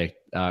Saturday.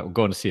 We're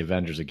going to see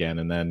Avengers again,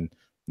 and then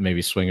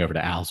maybe swing over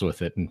to Al's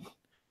with it and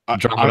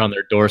drop it on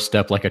their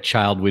doorstep like a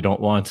child we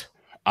don't want.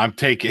 I'm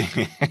taking,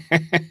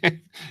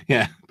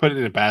 yeah, put it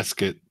in a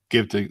basket,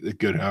 give to the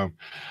good home.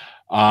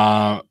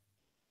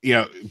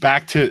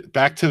 Back to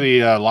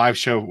the live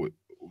show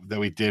that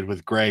we did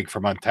with Greg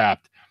from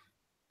Untapped.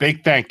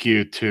 Big thank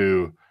you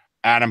to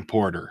Adam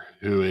Porter,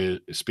 who is,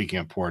 speaking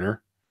of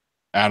Porter,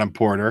 Adam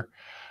Porter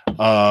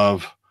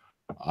of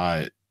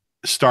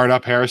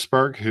Startup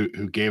Harrisburg,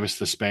 who gave us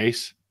the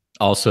space.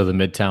 Also the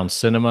Midtown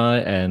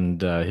Cinema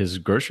and his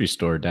grocery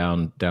store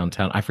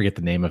downtown. I forget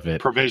the name of it.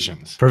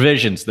 Provisions.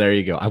 There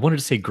you go. I wanted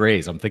to say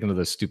Graze. I'm thinking of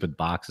those stupid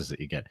boxes that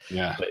you get.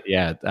 Yeah. But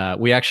yeah,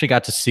 we actually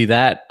got to see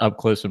that up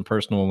close and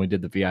personal when we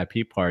did the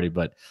VIP party.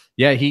 But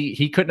yeah,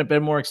 he couldn't have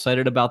been more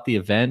excited about the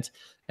event.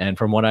 And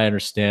from what I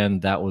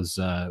understand, that was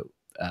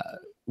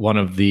one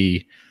of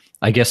the,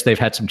 I guess they've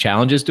had some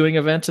challenges doing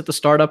events at the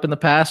startup in the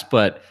past,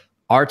 but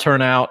our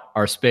turnout,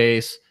 our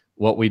space,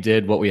 what we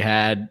did, what we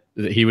had,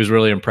 he was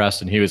really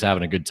impressed and he was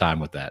having a good time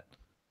with that.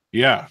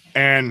 Yeah.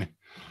 And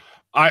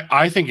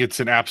I think it's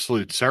an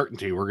absolute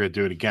certainty we're going to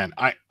do it again.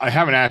 I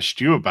haven't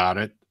asked you about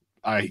it.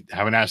 I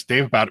haven't asked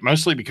Dave about it,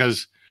 mostly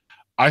because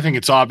I think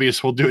it's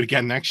obvious we'll do it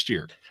again next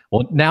year.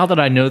 Well, now that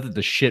I know that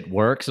the shit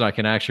works and I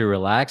can actually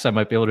relax, I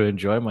might be able to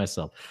enjoy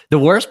myself. The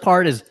worst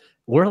part is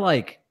we're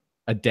like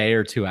a day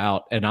or two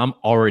out and I'm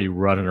already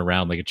running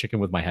around like a chicken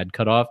with my head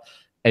cut off.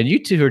 And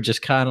you two are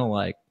just kind of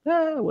like,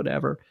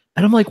 whatever.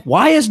 And I'm like,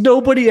 why is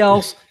nobody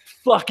else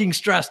fucking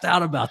stressed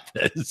out about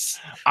this?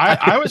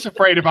 I was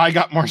afraid if I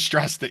got more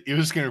stressed that it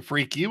was going to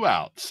freak you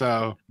out.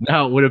 So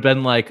no, it would have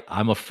been like,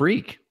 I'm a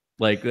freak.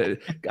 Like the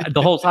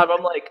whole time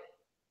I'm like,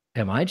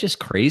 am I just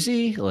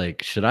crazy?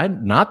 Like, should I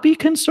not be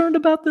concerned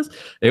about this?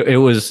 It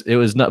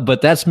was not,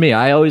 but that's me.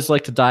 I always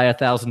like to die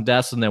 1,000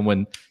 deaths. And then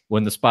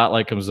when the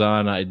spotlight comes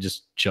on, I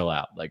just chill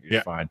out. Like,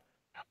 you're fine.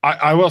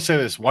 I will say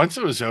this: once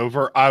it was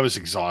over, I was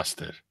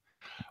exhausted.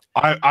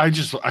 I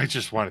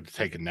just wanted to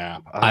take a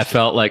nap. I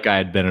felt like I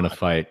had been in a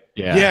fight.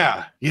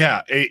 Yeah.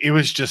 It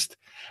was just,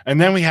 and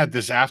then we had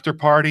this after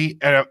party,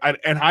 and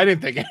I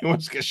didn't think anyone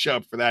was going to show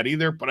up for that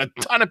either. But a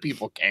ton of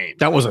people came.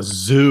 That was a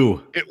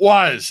zoo. It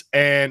was,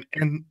 and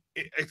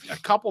a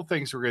couple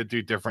things we're going to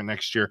do different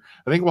next year.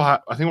 I think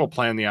we'll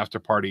plan the after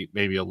party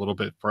maybe a little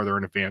bit further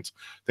in advance.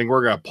 I think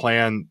we're going to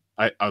plan.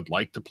 I'd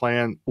like to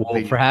plan.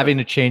 Well, for having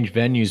to change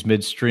venues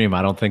midstream,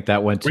 I don't think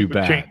that went too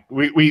bad.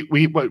 We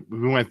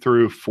went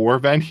through 4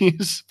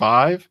 venues,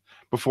 5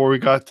 before we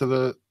got to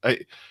the.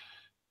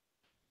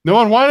 No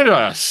one wanted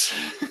us.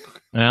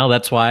 Well,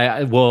 that's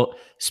why.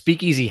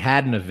 Speakeasy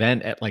had an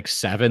event at like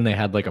 7. They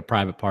had like a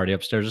private party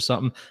upstairs or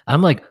something.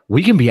 I'm like,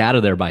 we can be out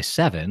of there by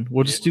 7.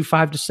 We'll just do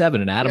 5 to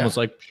 7. And Adam was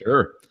like,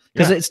 sure.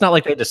 Because it's not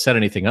like they had to set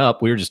anything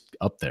up. We were just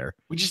up there.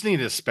 We just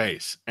needed a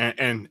space and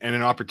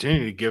an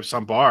opportunity to give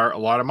some bar a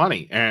lot of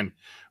money. And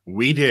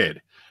we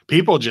did.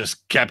 People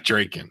just kept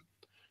drinking.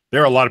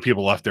 There are a lot of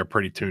people left there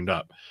pretty tuned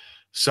up.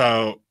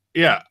 So,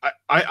 yeah,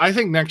 I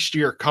think next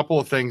year, a couple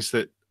of things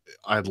that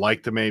I'd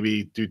like to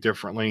maybe do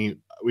differently.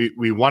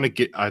 We want to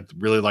get, I'd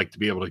really like to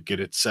be able to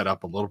get it set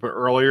up a little bit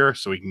earlier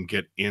so we can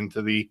get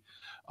into the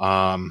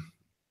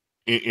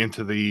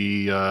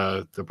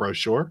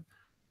brochure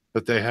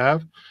that they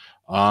have.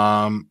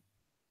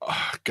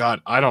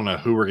 God, I don't know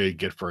who we're going to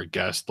get for a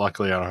guest.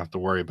 Luckily, I don't have to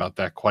worry about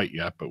that quite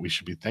yet, but we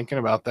should be thinking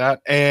about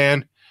that.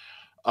 And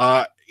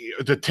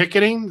the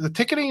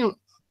ticketing,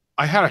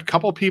 I had a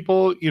couple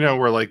people,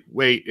 were like,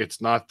 wait,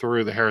 it's not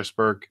through the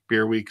Harrisburg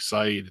Beer Week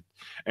site.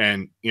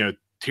 And,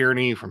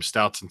 Tierney from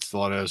Stouts and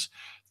Stilettos,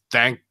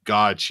 thank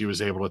God she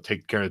was able to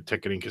take care of the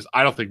ticketing, because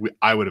I don't think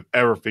I would have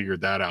ever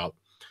figured that out.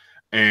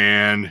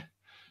 And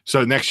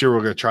so next year we're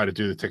going to try to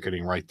do the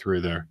ticketing right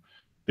through there.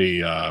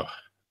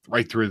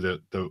 Right through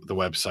the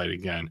website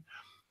again.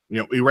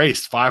 We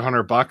raised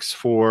 $500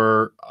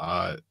 for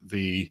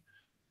the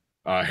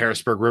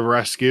Harrisburg River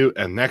Rescue,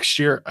 and next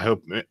year I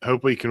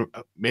hope we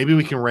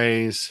can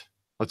raise,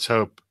 let's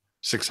hope,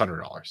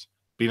 $600.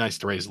 Be nice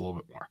to raise a little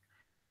bit more.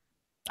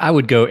 I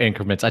would go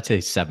increments. I'd say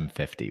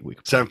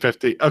 $750.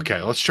 $750.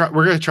 Okay, let's try.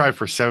 We're going to try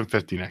for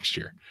 $750 next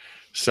year.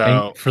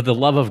 So, and for the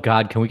love of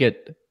God, can we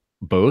get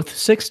both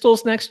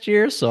Sixtels next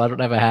year so I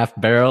don't have a half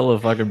barrel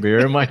of fucking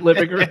beer in my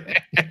living room?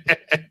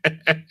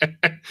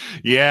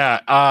 Yeah.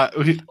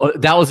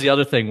 That was the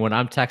other thing when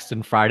I'm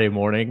texting Friday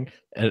morning.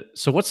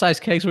 So what size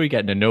kegs were you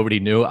getting? And nobody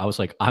knew. I was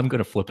like, I'm going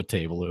to flip a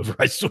table over.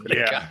 I swear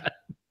to God.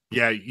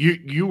 Yeah.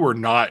 You were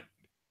not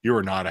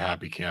a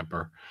happy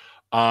camper.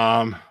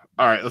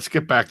 All right, let's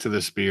get back to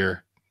this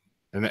beer.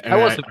 And I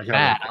wasn't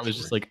mad. I was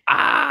just like,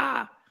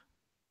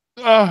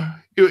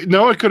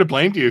 no one could have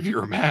blamed you if you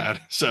were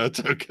mad, so it's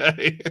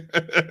okay.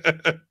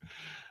 It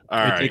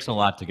takes a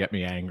lot to get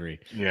me angry.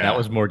 Yeah, that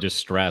was more just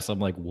stress. I'm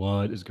like,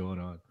 what is going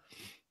on?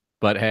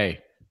 But hey,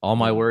 all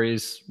my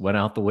worries went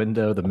out the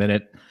window the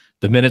minute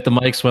the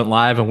mics went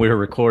live and we were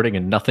recording,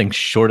 and nothing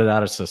shorted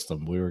out of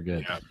system. We were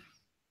good.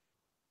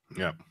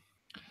 Yep.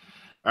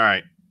 All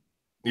right,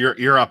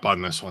 you're up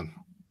on this one.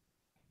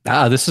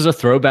 This is a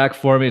throwback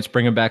for me. It's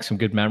bringing back some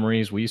good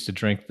memories. We used to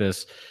drink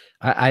this.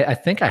 I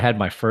think I had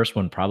my first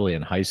one probably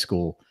in high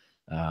school.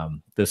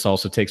 This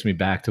also takes me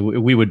back to,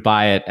 we would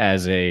buy it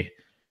as a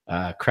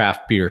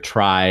craft beer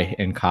try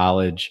in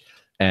college,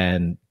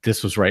 and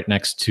this was right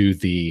next to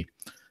the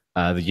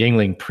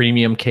Yuengling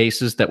premium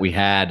cases that we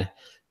had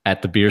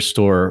at the beer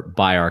store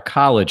by our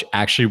college.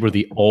 Actually, were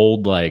the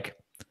old, like,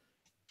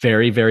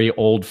 very, very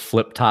old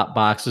flip top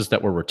boxes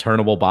that were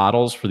returnable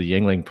bottles for the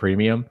Yuengling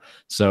premium.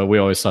 So we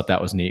always thought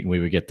that was neat, and we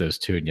would get those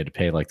too, and you had to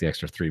pay like the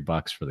extra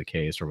 $3 for the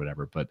case or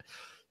whatever. But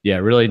yeah,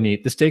 really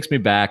neat. This takes me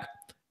back.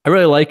 I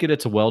really like it.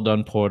 It's a well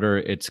done porter.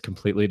 It's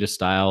completely to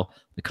style.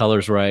 The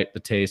color's right. The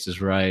taste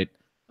is right.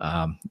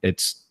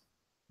 It's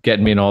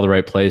getting me in all the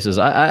right places.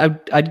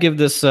 I'd give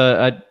this.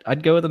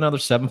 I'd go with another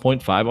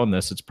 7.5 on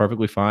this. It's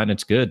perfectly fine.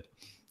 It's good.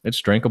 It's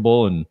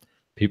drinkable, and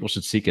people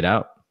should seek it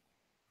out.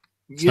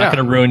 It's not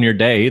going to ruin your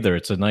day either.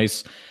 It's a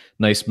nice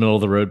middle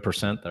of the road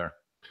percent there.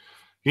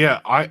 Yeah,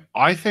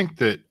 I think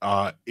that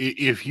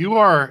if you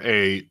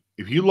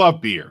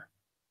love beer,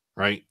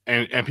 right,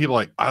 and people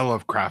are like, I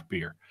love craft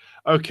beer.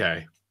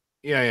 Okay,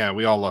 yeah,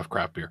 we all love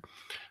craft beer.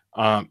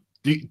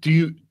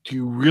 Do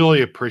you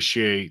really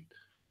appreciate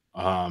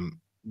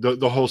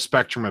the whole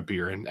spectrum of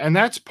beer? And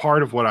that's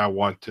part of what I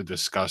want to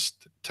discuss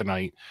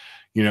tonight.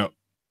 Do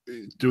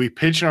we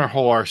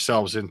pigeonhole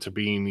ourselves into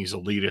being these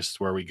elitists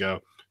where we go,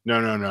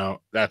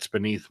 no, that's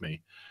beneath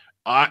me?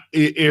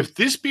 If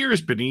this beer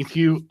is beneath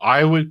you,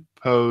 I would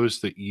pose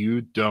that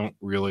you don't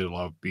really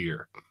love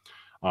beer.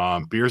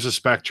 Beer is a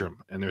spectrum,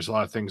 and there's a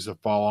lot of things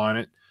that fall on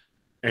it,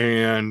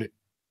 and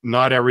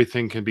not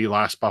everything can be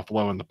Last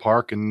Buffalo in the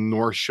Park, and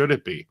nor should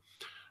it be.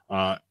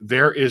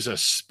 There is a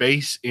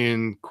space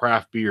in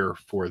craft beer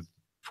for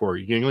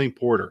Yuengling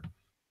Porter,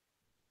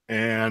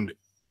 and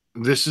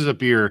this is a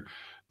beer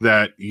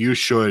that you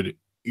should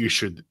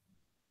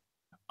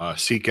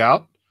seek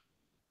out.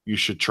 You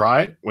should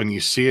try it. When you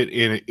see it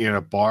in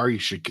a bar, you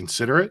should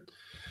consider it.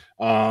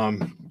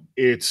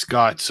 It's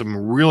got some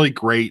really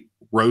great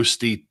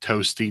roasty,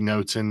 toasty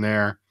notes in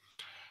there.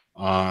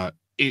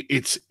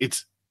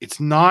 It's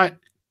not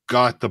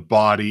got the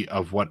body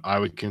of what I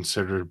would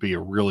consider to be a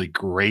really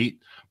great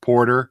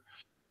porter,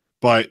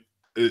 but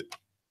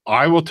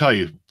I will tell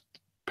you,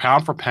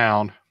 pound for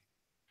pound,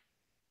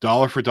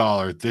 dollar for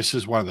dollar, this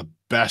is one of the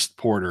best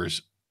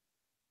porters.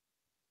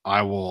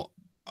 I will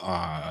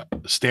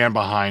stand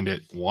behind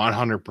it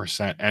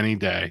 100% any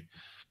day.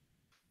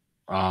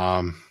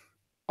 Are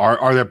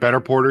there better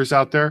porters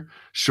out there?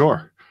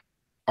 Sure.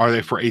 Are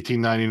they for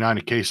 $18.99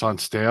 a case on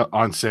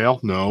sale?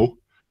 No.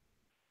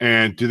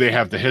 And do they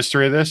have the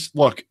history of this?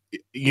 Look,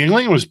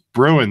 Yuengling was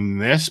brewing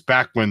this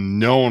back when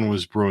no one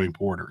was brewing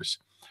porters.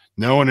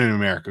 No one in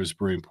America was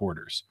brewing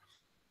porters.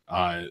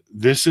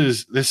 This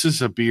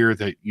is a beer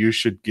that you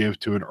should give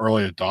to an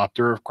early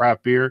adopter of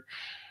craft beer,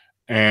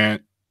 and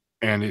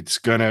it's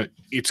gonna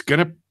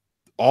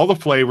all the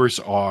flavors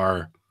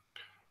are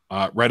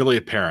readily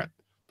apparent.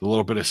 The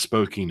little bit of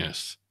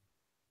smokiness,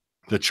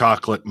 the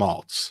chocolate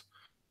malts,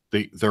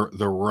 the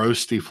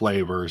roasty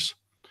flavors,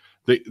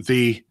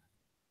 the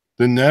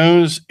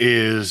nose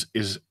is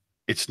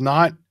it's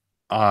not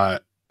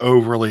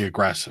overly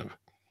aggressive,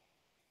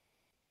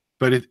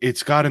 but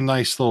it's got a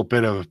nice little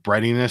bit of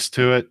breadiness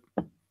to it.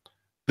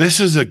 This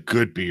is a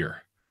good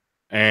beer,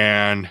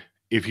 and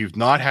if you've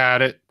not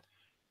had it,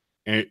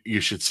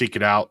 you should seek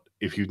it out.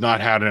 If you've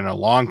not had it in a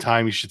long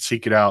time, you should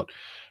seek it out.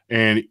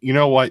 And you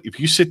know what? If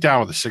you sit down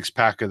with a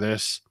 6-pack of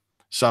this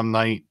some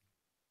night,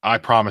 I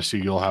promise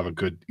you'll have a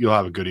good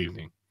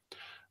evening.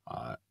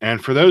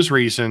 And for those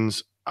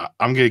reasons,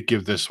 I'm going to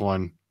give this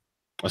one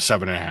a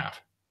 7.5.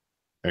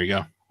 There you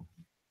go.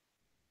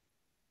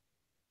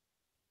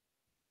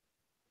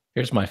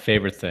 Here's my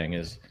favorite thing: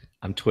 is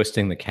I'm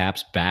twisting the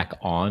caps back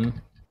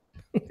on.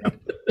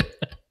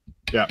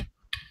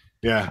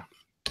 Yeah.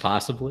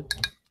 Possibly.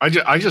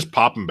 I just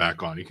pop them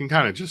back on. You can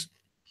kind of just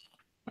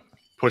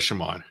push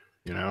them on.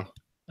 You know.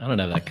 I don't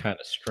have that kind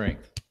of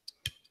strength.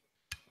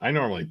 I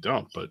normally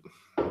don't, but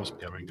I must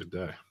be having a good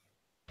day.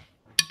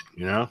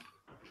 You know?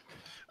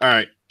 All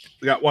right.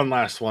 We got one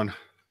last one.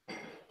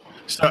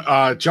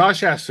 So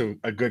Josh asked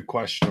a good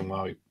question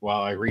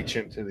while I reach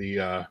into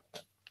the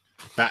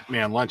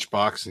Batman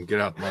lunchbox and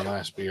get out my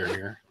last beer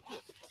here.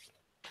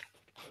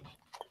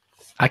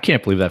 I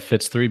can't believe that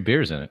fits 3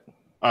 beers in it.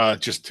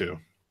 Just 2.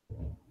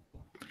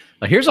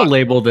 Now, here's a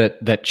label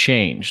that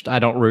changed. I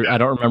don't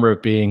remember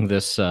it being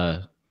this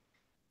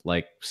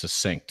like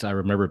succinct. I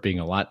remember it being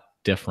a lot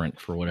different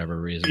for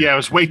whatever reason. Yeah, it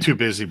was way too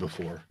busy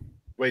before.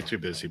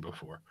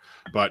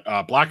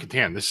 But Black and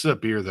Tan, this is a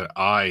beer that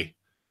I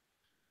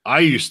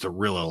used to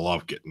really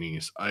love getting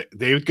these.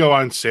 They would go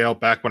on sale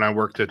back when I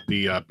worked at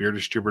the beer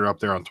distributor up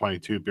there on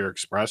 22 Beer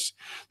Express.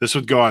 This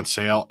would go on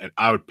sale, and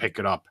I would pick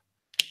it up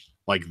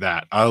like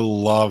that. I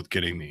loved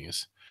getting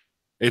these.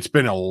 It's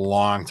been a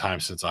long time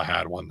since I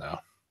had one, though.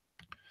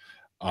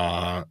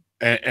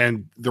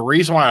 And the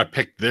reason why I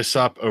picked this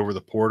up over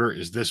the porter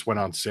is this went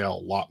on sale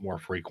a lot more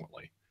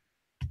frequently.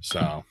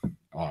 So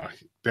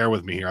bear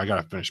with me here. I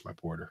got to finish my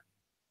porter.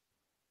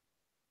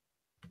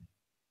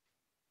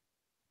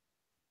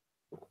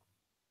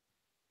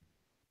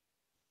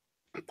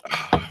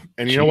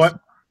 And you know what?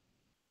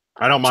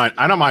 I don't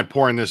mind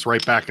pouring this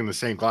right back in the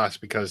same glass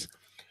because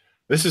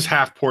this is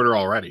half porter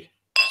already.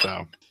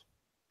 So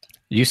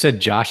you said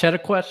Josh had a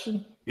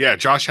question? Yeah,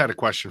 Josh had a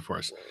question for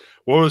us.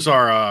 What was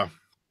our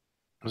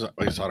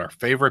our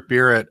favorite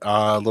beer at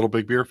Little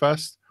Big Beer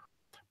Fest?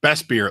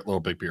 Best beer at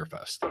Little Big Beer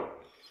Fest.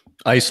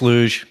 Ice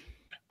Luge.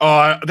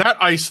 That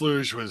Ice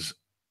Luge was,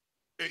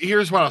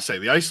 here's what I'll say.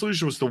 The Ice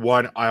Luge was the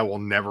one I will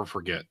never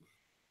forget.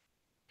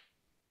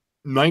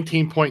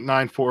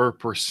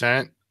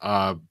 19.94%.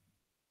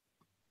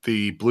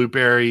 The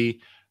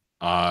blueberry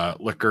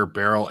liquor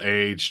barrel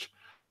aged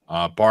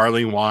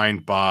barley wine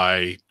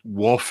by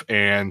Wolf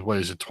and what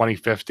is it,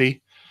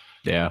 2050?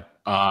 Yeah.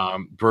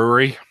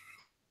 Brewery.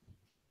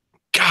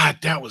 God,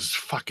 that was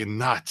fucking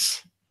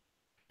nuts.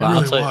 It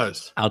really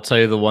was. I'll tell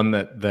you the one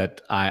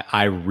that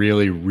I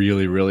really,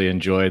 really, really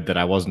enjoyed that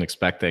I wasn't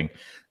expecting.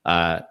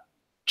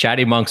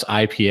 Chatty Monk's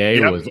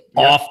IPA was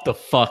off the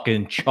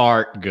fucking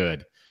chart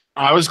good.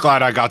 I was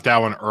glad I got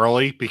that one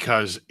early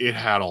because it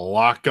had a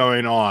lot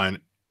going on.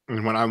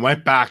 And when I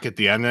went back at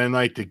the end of the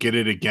night to get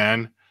it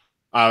again,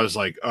 I was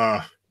like,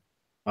 well,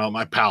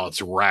 my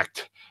palate's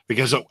wrecked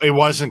because it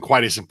wasn't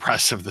quite as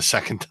impressive the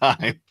second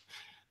time.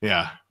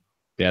 Yeah.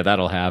 Yeah,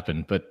 that'll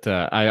happen. But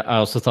I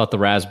also thought the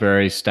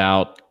raspberry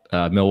stout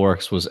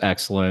Millworks was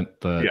excellent.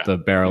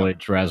 The barrel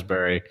aged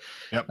raspberry.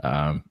 Yep.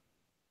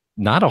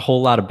 Not a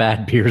whole lot of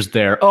bad beers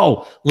there.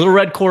 Oh, Little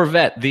Red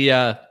Corvette.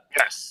 The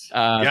yes.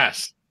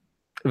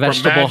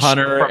 Vegetable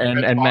Hunter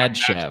and Mad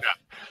Chef.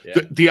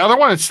 Yeah. The other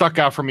one that stuck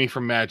out for me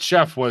from Mad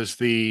Chef was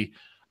the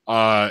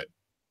Northeast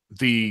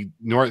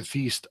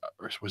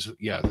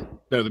the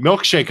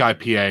milkshake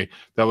IPA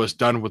that was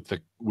done with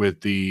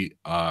the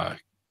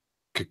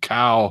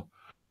cacao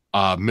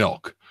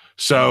milk.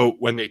 So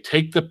when they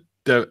take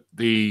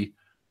the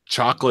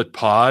chocolate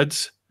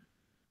pods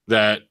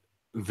that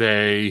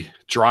they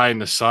dry in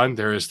the sun.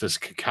 There is this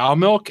cacao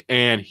milk,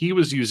 and he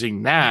was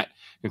using that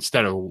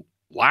instead of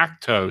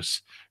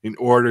lactose in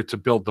order to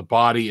build the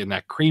body and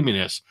that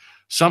creaminess,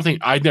 something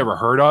I'd never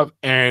heard of.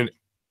 And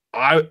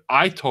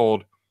I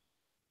told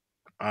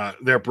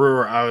their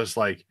brewer, I was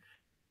like,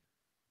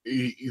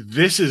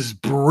 this is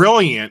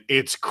brilliant.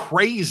 It's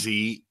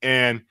crazy.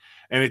 And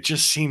it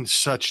just seems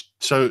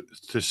so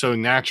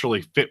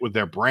naturally fit with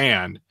their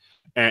brand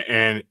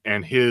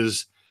and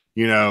his,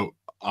 you know,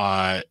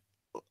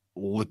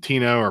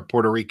 Latino or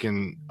Puerto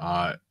Rican,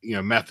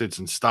 methods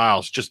and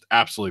styles. Just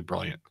absolutely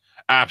brilliant.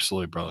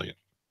 Absolutely brilliant.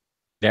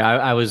 Yeah,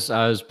 I was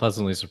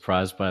pleasantly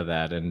surprised by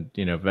that. And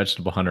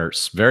Vegetable Hunter,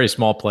 very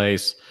small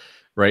place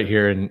right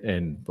here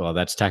in well,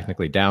 that's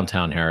technically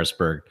downtown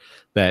Harrisburg.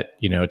 That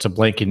it's a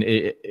blink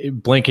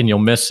and you'll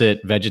miss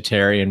it.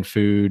 Vegetarian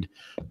food,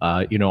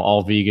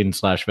 all vegan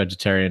 /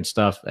 vegetarian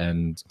stuff.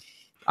 And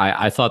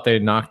I thought they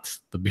knocked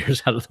the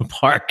beers out of the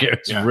park.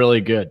 It was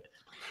really good.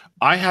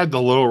 I had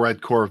the Little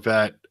Red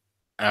Corvette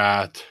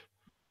at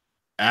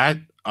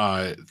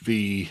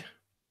the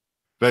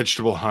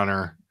Vegetable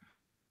Hunter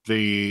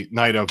the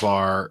night of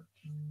our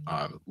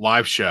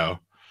live show,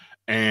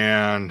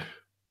 and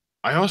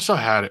I also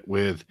had it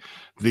with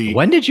the.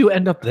 When did you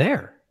end up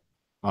there?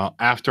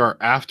 After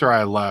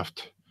I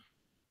left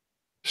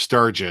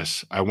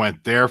Sturgis, I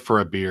went there for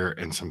a beer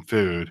and some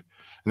food,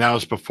 and that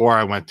was before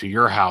I went to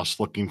your house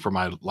looking for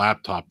my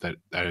laptop that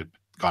had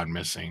gone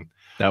missing.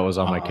 That was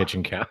on my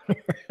kitchen counter.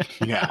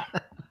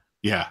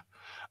 yeah,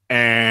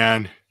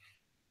 and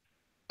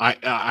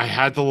I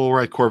had the Little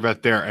Red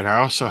Corvette there, and I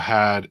also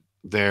had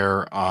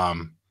their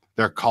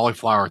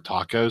cauliflower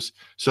tacos.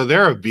 So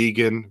they're a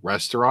vegan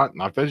restaurant,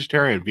 not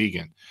vegetarian,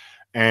 vegan,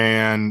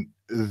 and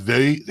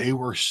they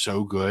were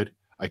so good.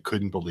 I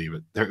couldn't believe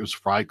it. It was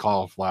fried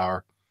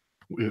cauliflower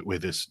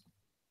with this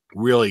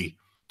really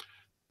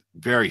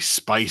very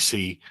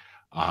spicy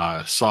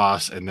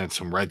sauce, and then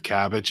some red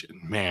cabbage.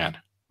 And man,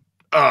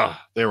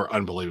 they were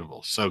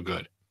unbelievable. So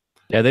good.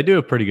 Yeah, they do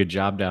a pretty good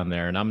job down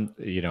there. And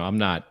I'm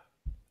not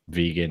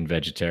vegan,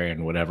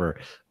 vegetarian, whatever,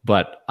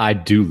 but I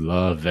do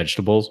love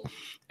vegetables.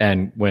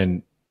 And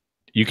when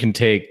you can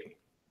take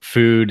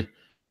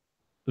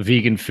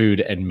vegan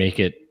food, and make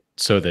it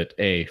so that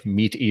a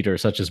meat eater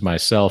such as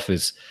myself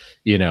is,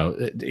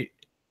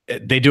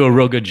 they do a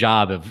real good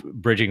job of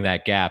bridging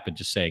that gap and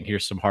just saying,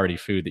 here's some hearty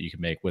food that you can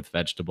make with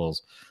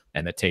vegetables,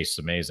 and it tastes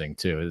amazing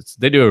too.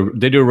 They do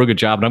a real good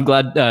job, and I'm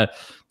glad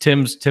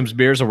Tim's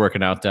beers are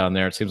working out down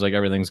there. It seems like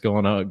everything's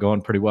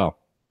going pretty well.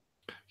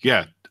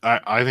 Yeah,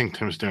 I think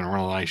Tim's doing a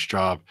real nice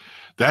job.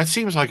 That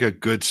seems like a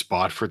good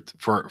spot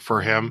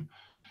for him,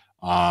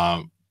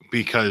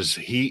 because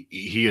he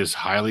is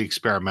highly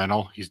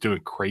experimental. He's doing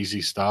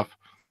crazy stuff,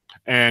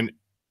 and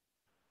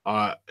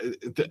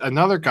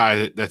another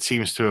guy that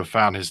seems to have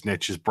found his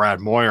niche is Brad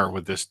Moyer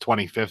with this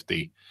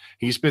 2050.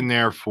 He's been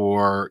there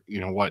for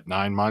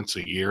 9 months,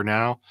 a year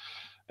now,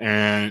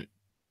 and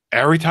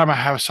every time I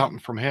have something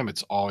from him,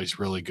 it's always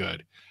really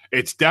good.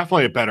 It's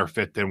definitely a better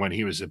fit than when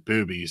he was at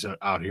Boobies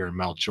out here in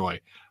Mountjoy,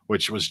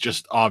 which was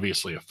just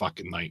obviously a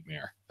fucking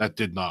nightmare. That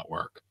did not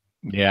work.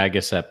 Yeah, I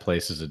guess that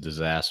place is a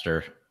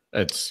disaster.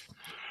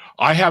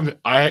 I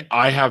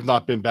have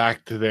not been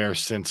back to there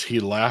since he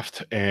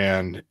left,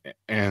 and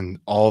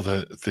all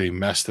the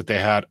mess that they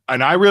had.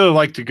 And I really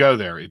like to go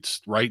there.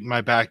 It's right in my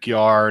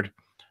backyard.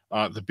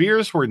 The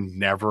beers were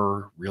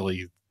never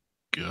really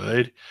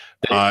good.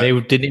 They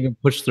didn't even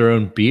push their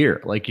own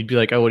beer. Like, you'd be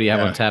like, "Oh, what do you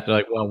have on tap?" They're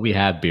like, "Well, we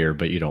have beer,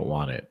 but you don't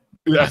want it."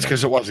 That's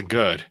because it wasn't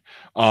good.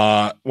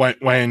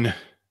 When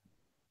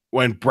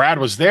Brad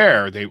was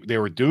there, they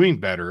were doing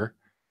better,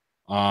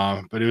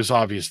 but it was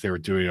obvious they were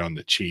doing it on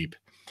the cheap.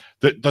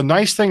 The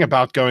nice thing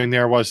about going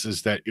there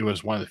is that it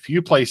was one of the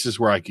few places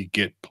where I could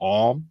get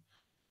Palm,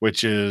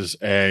 which is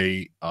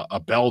a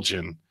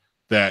Belgian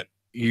that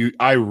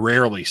I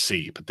rarely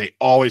see, but they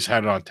always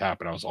had it on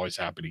tap, and I was always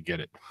happy to get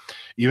it,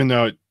 even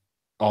though it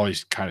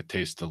always kind of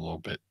tasted a little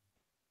bit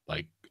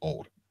like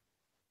old.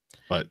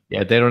 But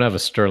yeah, they don't have a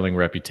sterling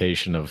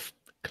reputation of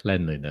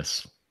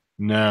cleanliness.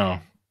 No,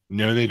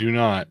 they do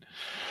not.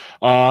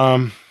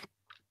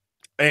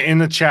 In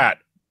the chat,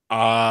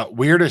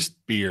 weirdest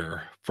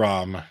beer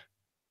from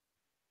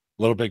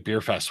Little Big Beer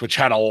Fest, which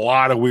had a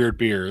lot of weird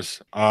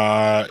beers.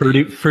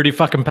 Fruity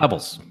fucking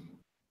Pebbles.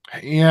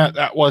 Yeah,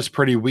 that was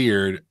pretty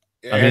weird.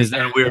 I mean, is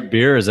that a weird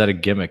beer or is that a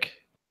gimmick?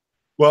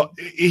 Well,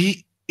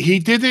 he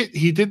did it.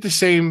 He did the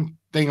same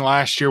thing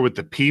last year with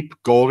the Peep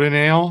Golden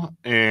Ale,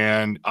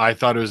 and I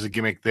thought it was a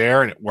gimmick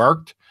there, and it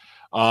worked.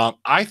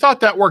 I thought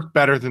that worked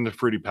better than the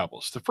Fruity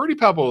Pebbles. The Fruity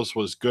Pebbles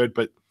was good,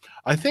 but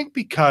I think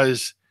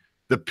because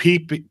the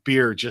Peep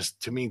beer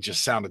just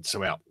sounded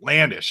so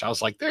outlandish, I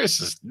was like, this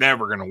is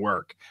never going to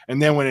work.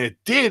 And then when it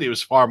did, it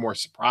was far more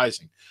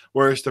surprising.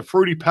 Whereas the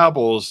Fruity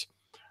Pebbles,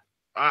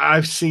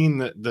 I've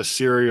seen the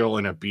cereal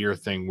in a beer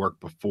thing work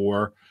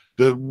before.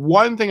 The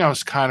one thing I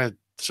was kind of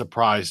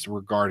surprised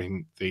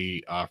regarding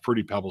the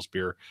Fruity Pebbles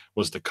beer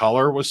was the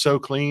color was so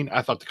clean.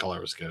 I thought the color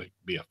was going to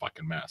be a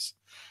fucking mess,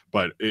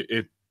 but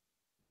it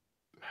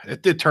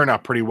did turn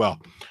out pretty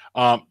well.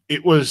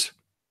 It was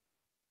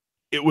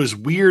it was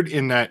weird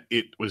in that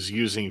it was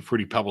using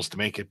Fruity Pebbles to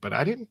make it, but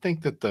I didn't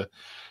think that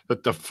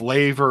the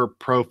flavor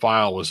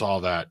profile was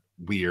all that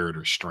weird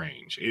or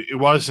strange. It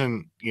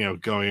wasn't,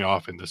 going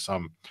off into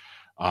some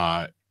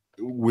uh,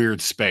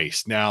 weird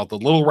space. Now, the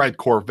Little Red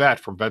Corvette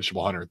from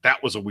Vegetable Hunter,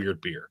 that was a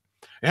weird beer.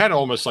 It had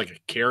almost like a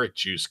carrot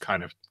juice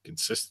kind of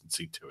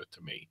consistency to it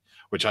to me,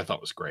 which I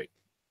thought was great.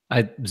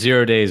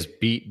 0 Days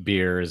Beet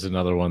beer is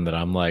another one that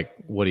I'm like,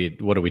 what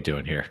are we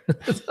doing here?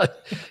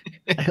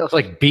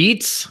 like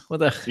beets?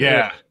 What the?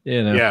 Yeah,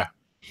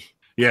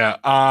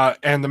 Yeah.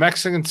 And the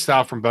Mexican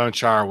style from Bone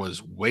Char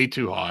was way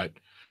too hot.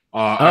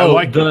 I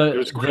liked it. It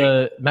was great.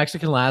 The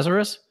Mexican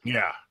Lazarus.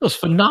 Yeah, it was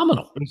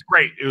phenomenal. It was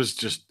great. It was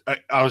just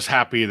I was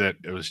happy that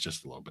it was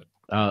just a little bit.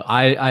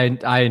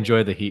 I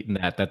enjoy the heat in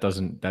that. That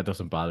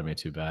doesn't bother me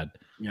too bad.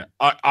 Yeah,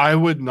 I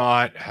would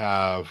not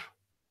have.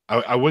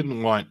 I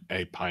wouldn't want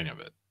a pint of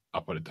it.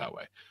 I'll put it that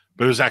way.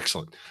 But it was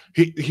excellent.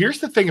 Here's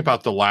the thing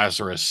about the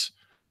Lazarus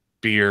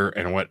beer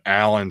and what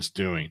Alan's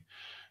doing.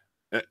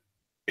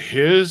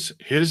 His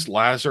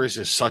Lazarus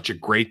is such a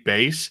great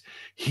base.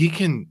 He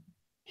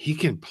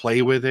can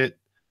play with it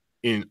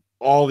in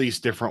all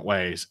these different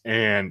ways,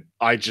 and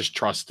I just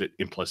trust it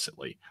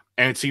implicitly.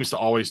 And it seems to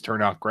always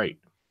turn out great.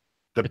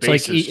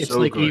 It's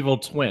like Evil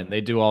Twin.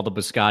 They do all the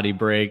biscotti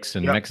breaks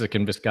and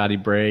Mexican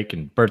biscotti break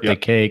and birthday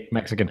cake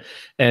Mexican,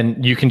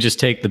 and you can just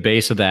take the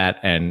base of that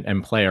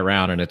and play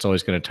around, and it's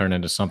always going to turn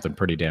into something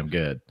pretty damn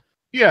good.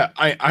 Yeah,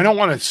 I don't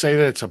want to say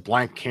that it's a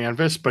blank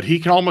canvas, but he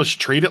can almost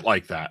treat it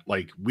like that.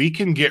 Like, we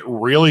can get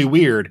really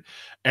weird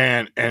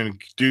and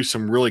do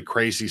some really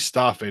crazy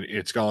stuff, and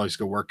it's always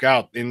going to work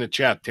out. In the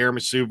chat,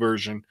 tiramisu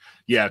version.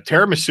 Yeah,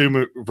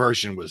 tiramisu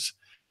version was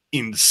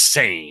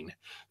insane.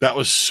 That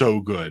was so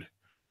good.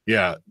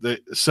 Yeah,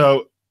 the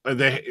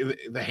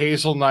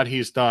hazelnut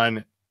he's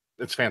done,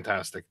 it's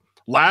fantastic.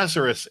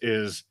 Lazarus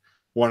is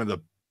one of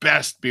the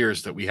best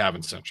beers that we have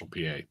in Central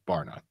PA,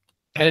 bar none.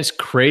 And it's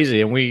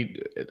crazy.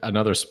 And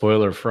another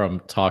spoiler from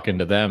talking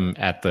to them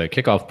at the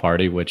kickoff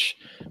party, which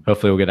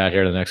hopefully we'll get out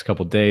here in the next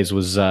couple of days,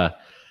 was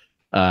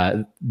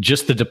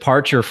just the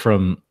departure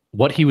from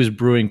what he was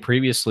brewing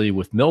previously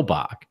with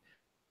Milbach.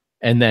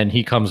 And then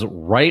he comes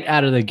right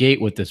out of the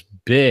gate with this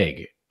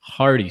big,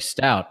 hearty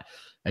stout.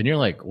 And you're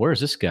like, where's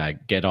this guy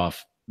get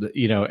off,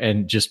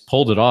 and just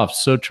pulled it off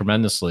so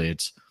tremendously.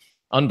 It's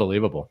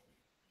unbelievable.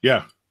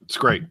 Yeah, it's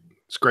great.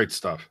 It's great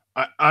stuff.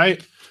 I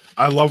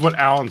love what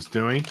Alan's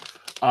doing.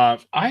 I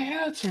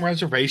had some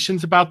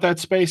reservations about that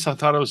space. I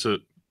thought it was a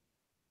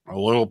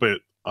little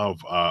bit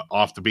of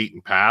off the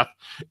beaten path.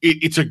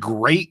 It's a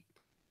great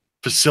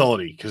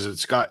facility because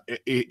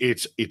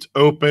it's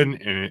open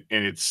and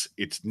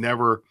it's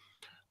never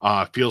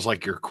feels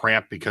like you're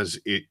cramped because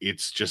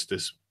it's just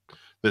this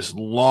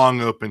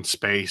long open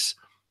space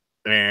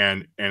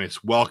and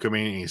it's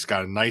welcoming. And he's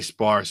got a nice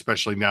bar,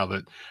 especially now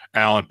that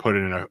Alan put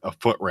in a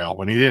foot rail.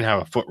 When he didn't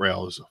have a foot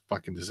rail, it was a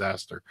fucking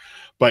disaster.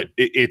 But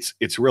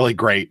it's really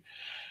great.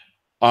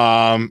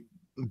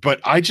 But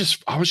I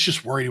was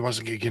just worried he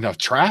wasn't going to get enough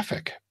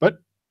traffic. But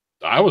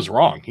I was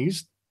wrong.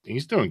 He's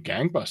doing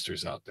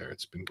gangbusters out there.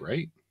 It's been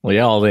great. Well,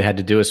 yeah, all they had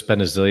to do is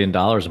spend $1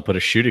 zillion and put a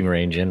shooting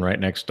range in right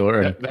next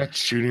door. That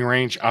shooting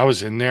range, I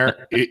was in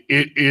there. It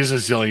is $1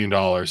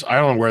 zillion. I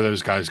don't know where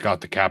those guys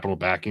got the capital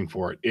backing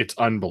for it. It's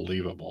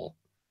unbelievable.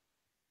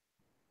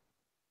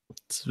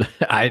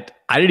 I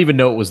didn't even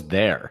know it was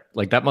there.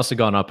 Like, that must have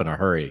gone up in a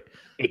hurry.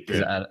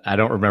 I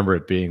don't remember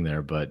it being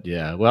there, but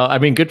yeah. Well, I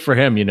mean, good for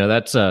him.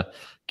 That's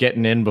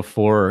getting in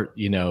before,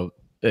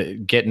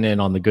 getting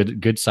in on the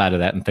good side of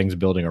that and things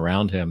building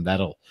around him.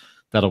 That'll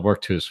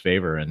work to his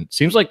favor. And it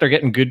seems like they're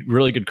getting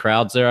really good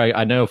crowds there.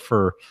 I know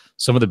for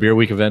some of the Beer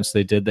Week events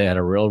they did, they had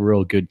a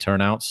real good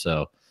turnout.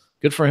 So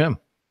good for him.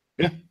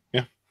 Yeah.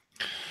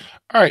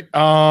 All right.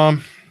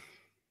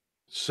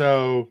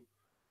 So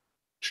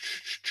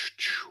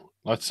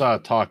let's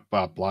talk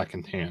about Black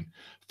and Tan.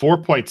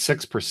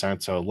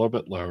 4.6%, so a little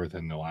bit lower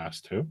than the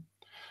last two.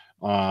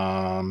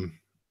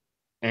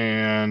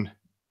 And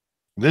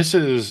this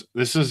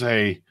is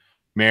a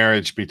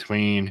marriage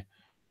between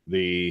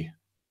the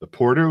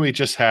porter we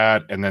just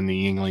had and then the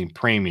Yuengling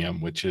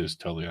Premium, which is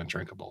totally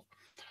undrinkable.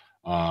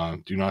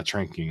 Do not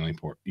drink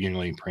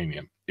Yuengling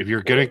Premium. If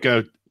you're gonna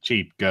go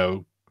cheap,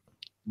 go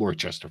Lord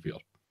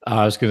Chesterfield.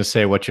 I was gonna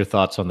say, what's your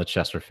thoughts on the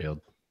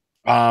Chesterfield?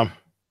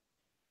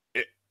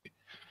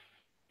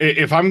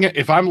 If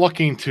I'm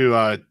looking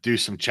to do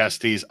some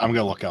chesties, I'm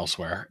gonna look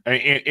elsewhere.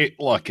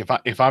 Look,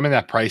 if I'm in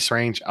that price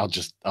range, I'll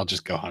just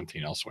go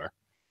hunting elsewhere.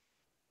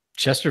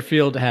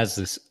 Chesterfield has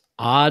this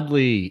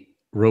oddly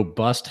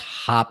robust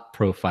hop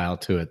profile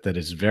to it that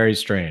is very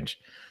strange.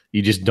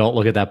 You just don't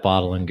look at that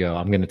bottle and go,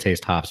 I'm going to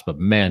taste hops, but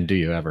man, do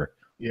you ever.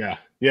 Yeah,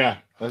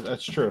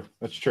 that's true.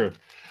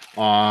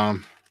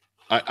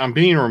 I'm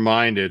being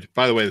reminded,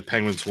 by the way, the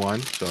Penguins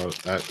won, so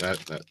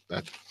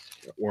that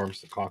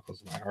warms the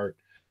cockles of my heart.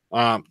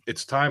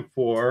 It's time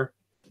for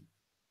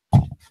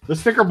the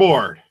sticker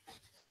board.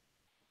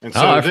 And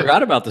so I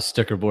forgot about the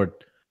sticker board.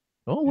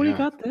 Oh, what do you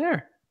got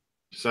there?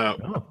 So,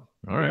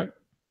 all right.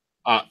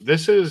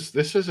 This is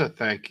a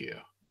thank you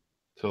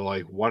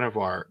like one of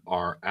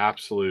our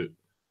absolute.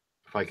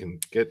 If I can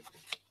get,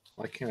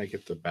 why can't I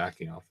get the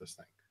backing off this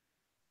thing?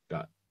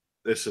 God,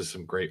 this is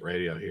some great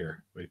radio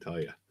here. Let me tell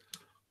you.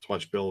 Let's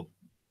watch Bill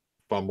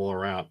fumble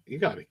around. You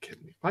got to be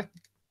kidding me! What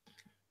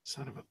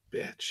son of a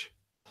bitch!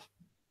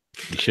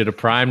 You should have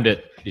primed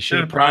it. You should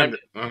have primed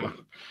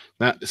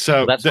it.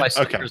 So that's why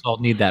stickers all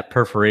need that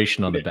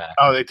perforation on the back.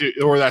 Oh, they do,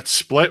 or that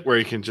split where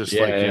you can just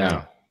you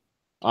know.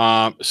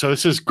 So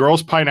this is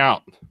Girls Pint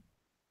Out.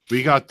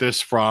 We got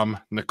this from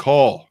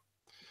Nicole,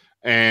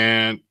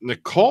 and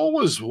Nicole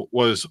was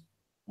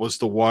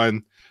the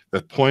one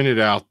that pointed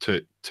out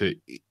to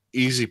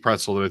Easy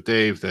Pretzel to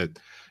Dave that,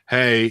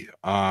 hey,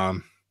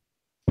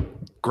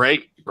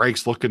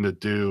 Greg's looking to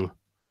do,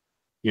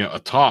 a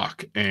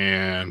talk,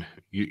 and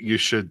you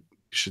should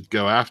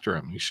go after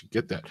him. You should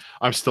get that.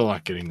 I'm still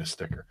not getting the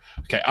sticker.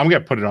 Okay, I'm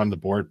gonna put it on the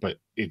board, but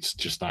it's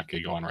just not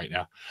gonna go on right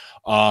now.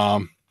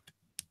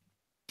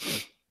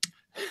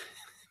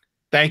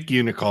 Thank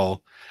you,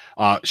 Nicole.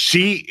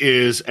 She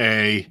is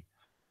a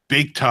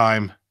big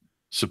time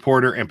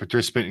supporter and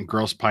participant in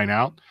Girls Pint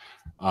Out.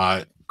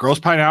 Girls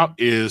Pint Out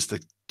is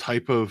the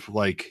type of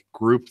like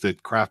group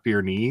that craft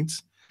beer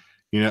needs.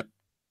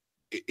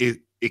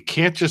 It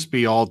can't just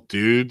be all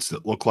dudes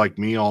that look like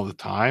me all the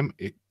time.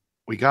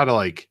 We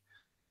gotta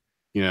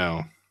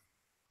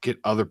get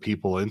other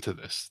people into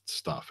this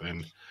stuff.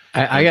 And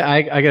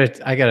I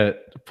gotta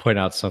point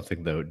out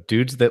something though.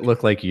 Dudes that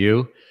look like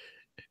you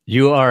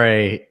are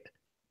a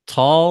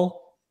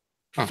tall,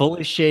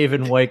 fully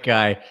shaven white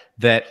guy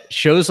that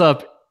shows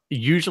up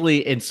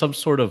usually in some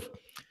sort of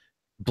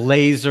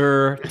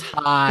blazer,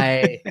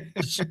 tie,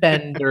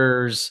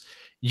 suspenders.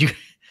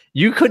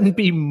 You couldn't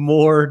be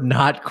more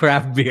not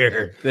craft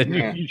beer than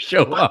you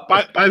show up.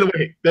 By the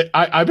way,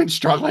 I've been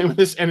struggling with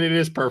this, and it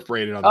is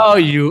perforated on the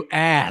back. You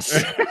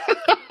ass.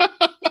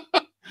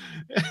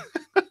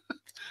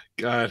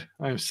 God,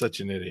 I'm such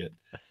an idiot.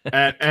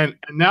 And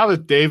now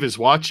that Dave is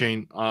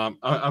watching,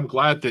 I'm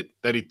glad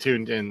that he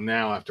tuned in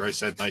now after I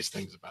said nice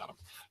things about him.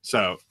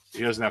 So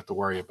he doesn't have to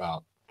worry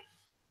about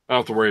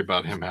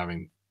him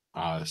having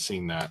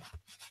seen that.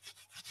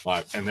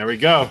 But, and there we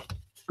go.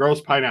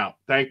 Girls Pint Out.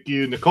 Thank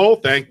you, Nicole.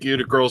 Thank you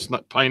to Girls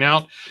Pint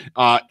Out.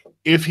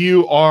 If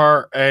you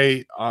are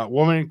a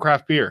woman in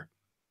craft beer,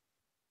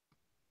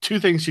 2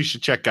 things you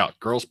should check out: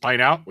 Girls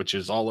Pint Out, which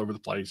is all over the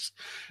place,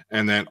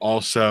 and then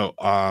also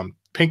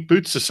Pink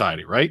Boots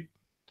Society, right?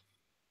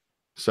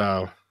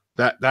 So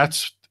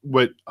that's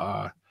what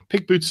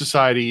Pink Boots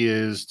Society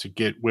is, to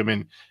get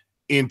women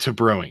into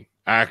brewing,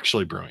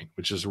 actually brewing,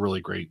 which is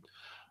really great.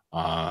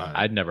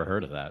 I'd never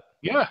heard of that.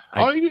 Yeah.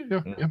 I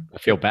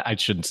feel bad. I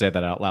shouldn't say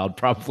that out loud.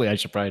 Probably I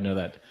should probably know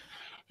that.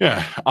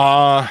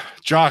 Yeah.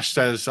 Josh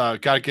says,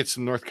 got to get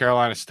some North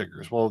Carolina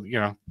stickers. Well,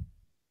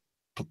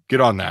 get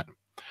on that.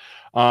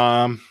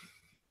 All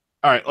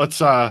right, let's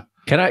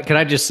can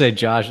I just say,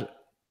 Josh,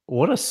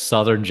 what a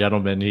Southern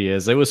gentleman he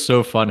is. It was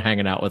so fun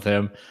hanging out with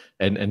him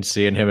and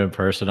seeing him in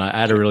person. I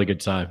had a really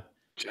good time.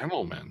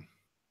 Gentleman.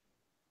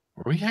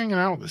 Were we hanging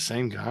out with the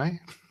same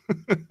guy?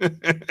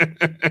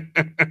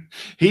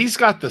 He's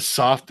got the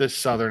softest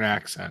Southern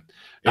accent.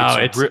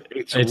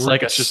 It's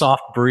like a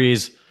soft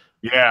breeze.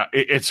 Yeah,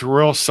 it's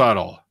real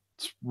subtle.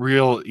 It's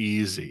real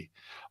easy.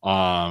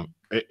 And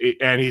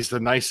he's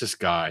the nicest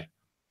guy.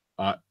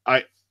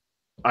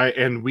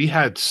 And we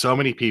had so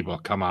many people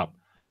come up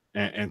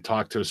and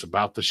talk to us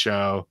about the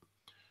show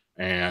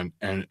and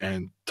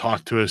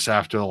talk to us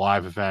after the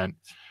live event.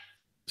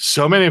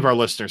 So many of our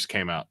listeners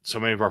came out, so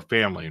many of our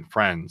family and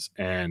friends,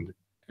 and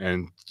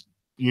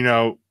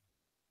you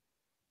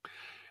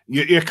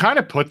kind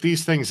of put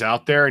these things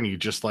out there and you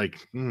just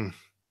like,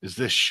 is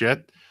this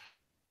shit?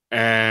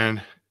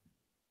 And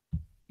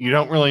you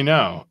don't really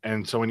know.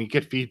 And so when you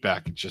get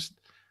feedback, it's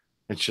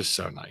just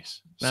so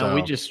nice. No,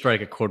 we just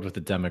strike a chord with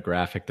the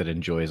demographic that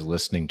enjoys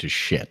listening to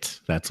shit.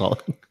 That's all.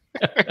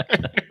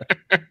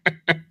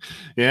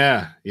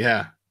 Yeah.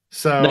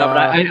 So no, but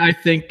I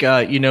think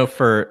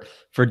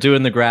for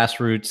doing the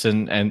grassroots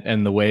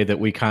and the way that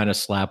we kind of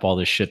slap all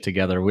this shit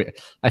together,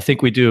 I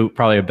think we do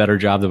probably a better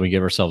job than we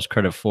give ourselves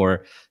credit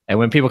for. And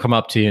when people come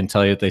up to you and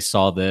tell you that they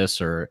saw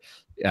this, or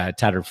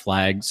Tattered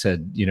Flag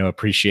said,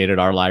 appreciated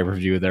our live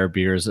review of their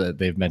beers,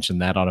 they've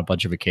mentioned that on a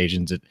bunch of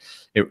occasions.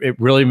 It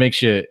really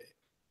makes you.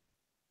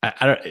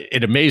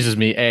 It amazes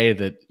me, A,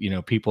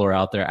 that people are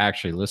out there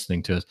actually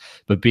listening to us,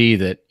 but B,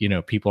 that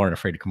people aren't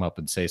afraid to come up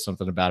and say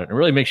something about it. It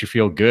really makes you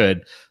feel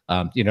good.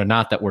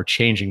 Not that we're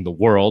changing the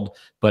world,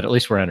 but at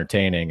least we're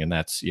entertaining, and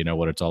that's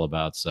what it's all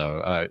about.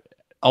 So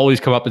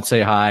always come up and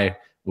say hi.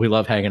 We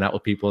love hanging out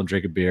with people and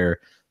drinking beer.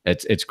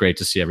 It's great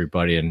to see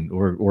everybody, and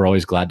we're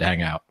always glad to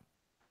hang out.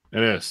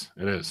 It is.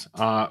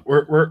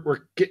 We're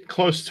getting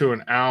close to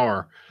an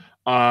hour.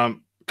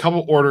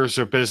 Couple orders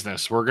of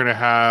business. We're going to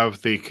have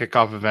the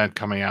kickoff event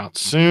coming out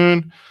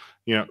soon.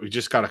 We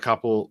just got a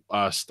couple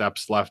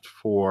steps left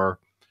for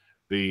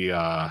the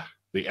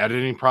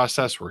editing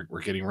process. We're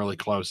getting really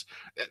close.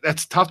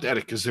 That's tough to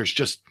edit because there's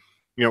just,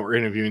 we're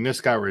interviewing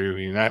this guy, we're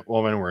interviewing that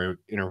woman, we're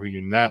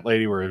interviewing that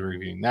lady, we're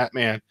interviewing that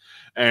man,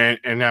 and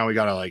now we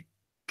got to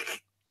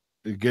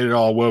get it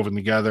all woven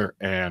together,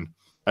 and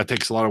that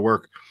takes a lot of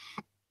work.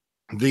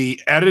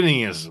 The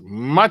editing is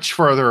much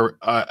further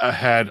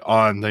ahead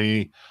on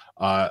the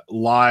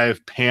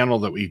live panel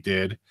that we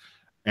did,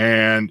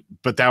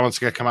 but that one's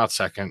gonna come out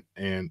second,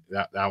 and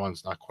that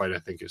one's not quite, I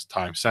think, as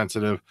time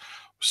sensitive.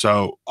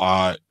 So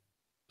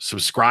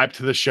subscribe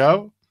to the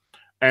show,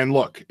 and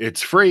look,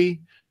 it's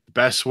free. The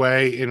best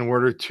way in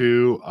order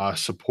to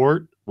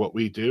support what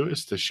we do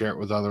is to share it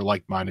with other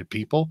like-minded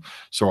people.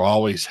 So we're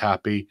always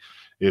happy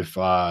if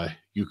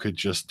you could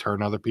just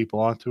turn other people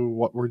on to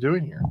what we're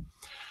doing here.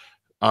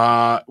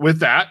 With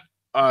that,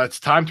 it's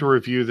time to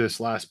review this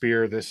last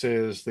beer. This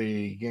is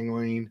the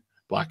Yuengling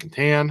Black and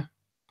Tan.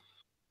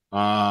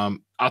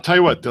 I'll tell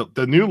you what,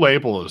 the new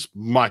label is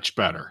much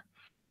better,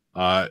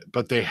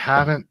 but they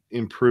haven't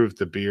improved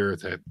the beer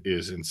that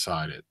is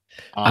inside it.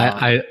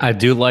 I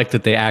do like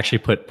that they actually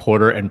put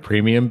porter and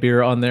premium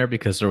beer on there,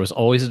 because there was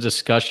always a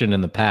discussion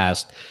in the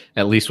past,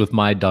 at least with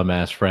my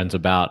dumbass friends,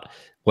 about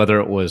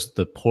whether it was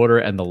the porter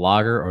and the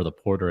lager or the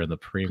porter and the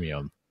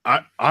premium.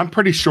 I'm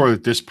pretty sure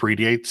that this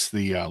predates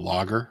the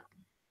lager,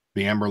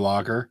 the amber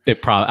lager.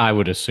 I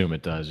would assume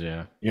it does.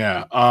 Yeah.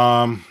 Yeah.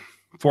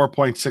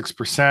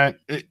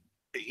 4.6%.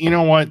 You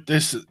know what?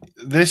 This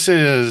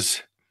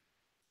is,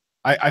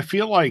 I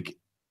feel like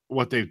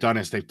what they've done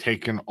is they've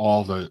taken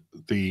all the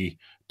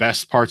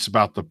best parts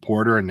about the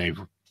porter and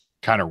they've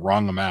kind of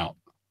wrung them out.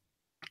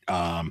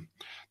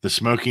 The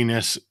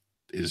smokiness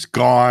is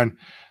gone.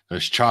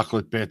 Those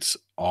chocolate bits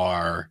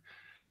are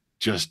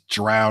just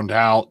drowned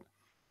out.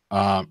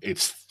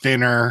 It's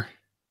thinner,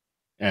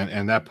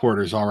 and that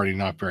porter is already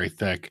not very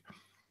thick.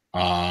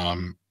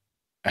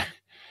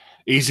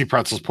 Easy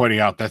Pretzels pointing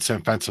out that's an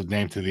offensive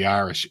name to the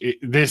Irish.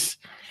 This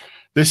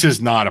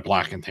is not a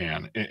black and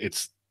tan.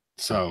 It's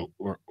so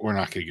we're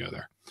not going to go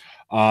there,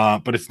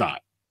 but it's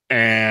not.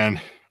 And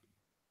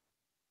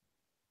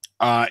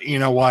you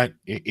know what?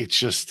 It's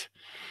just,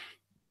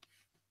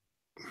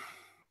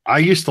 I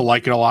used to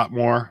like it a lot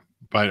more,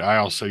 but I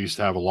also used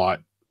to have a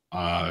lot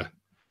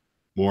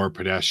more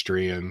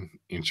pedestrian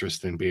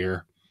interest in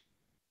beer.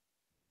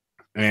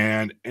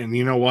 And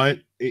you know what?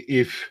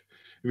 If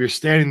you're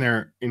standing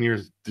there and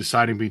you're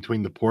deciding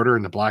between the porter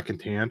and the black and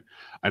tan,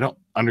 I don't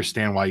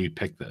understand why you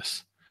pick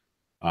this.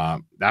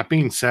 That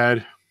being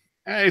said,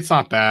 it's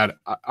not bad.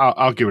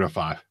 I'll give it a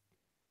 5.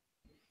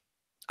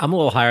 I'm a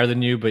little higher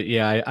than you, but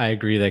yeah, I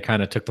agree. They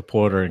kind of took the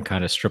porter and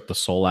kind of stripped the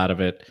soul out of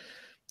it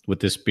with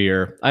this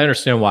beer. I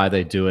understand why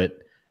they do it.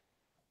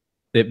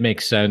 It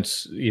makes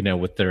sense,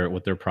 with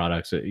their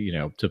products,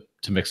 to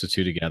mix the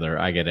two together.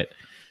 I get it.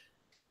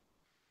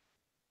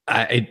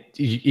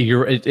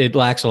 It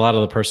lacks a lot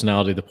of the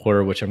personality of the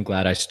porter, which I'm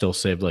glad I still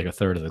saved like a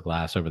third of the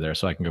glass over there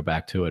so I can go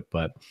back to it.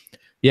 But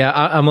yeah,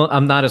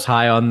 I'm not as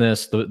high on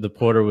this. The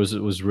porter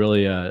was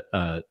really a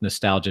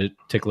nostalgia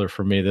tickler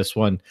for me. This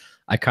one,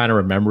 I kind of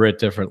remember it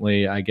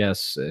differently, I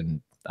guess,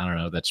 and I don't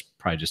know. That's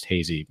probably just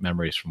hazy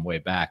memories from way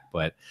back.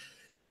 But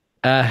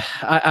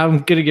I'm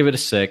gonna give it a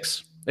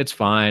 6. It's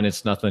fine.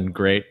 It's nothing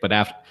great. But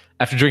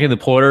after drinking the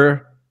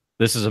porter,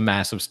 this is a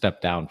massive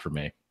step down for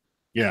me.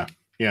 Yeah.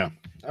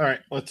 All right,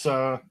 let's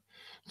do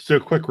a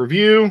quick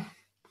review.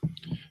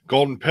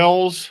 Golden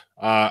Pills.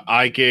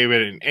 I gave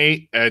it an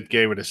 8. Ed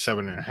gave it a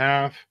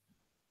 7.5.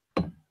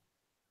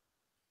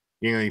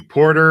 Yuengling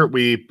Porter.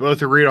 We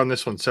both agreed on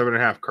this one,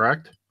 7.5,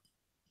 correct?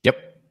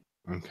 Yep.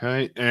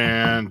 Okay.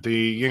 And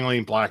the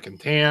Yuengling Black and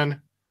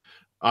Tan.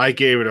 I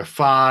gave it a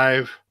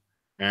 5,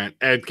 and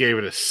Ed gave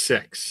it a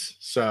 6.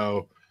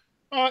 So,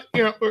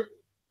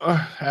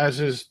 as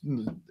is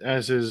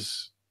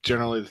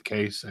generally the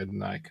case, Ed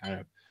and I kind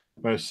of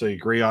mostly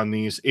agree on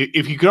these.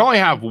 If you could only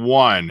have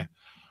one,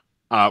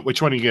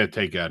 which one are you going to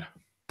take, Ed?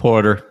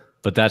 Porter,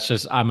 but that's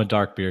just, I'm a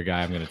dark beer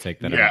guy. I'm going to take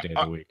that every day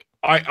of the week.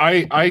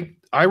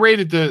 I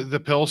rated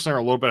the Pilsner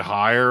a little bit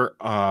higher,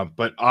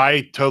 but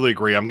I totally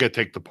agree. I'm going to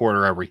take the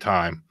porter every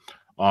time.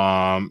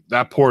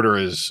 That porter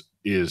is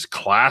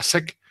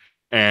classic,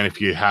 and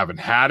if you haven't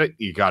had it,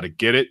 you got to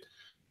get it.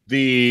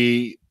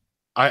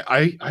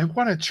 I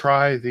want to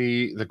try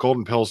the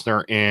Golden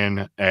Pilsner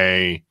in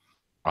a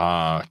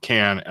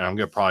can, and I'm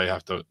gonna probably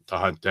have to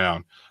hunt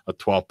down a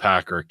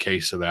 12-pack or a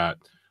case of that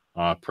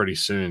pretty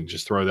soon and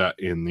just throw that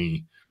in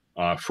the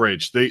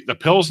fridge. The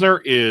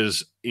Pilsner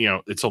is,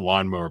 it's a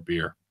lawnmower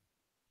beer.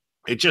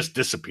 It just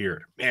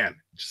disappeared, man.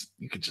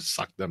 You could just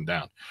suck them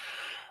down.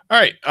 All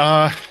right.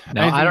 Now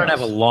I don't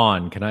have a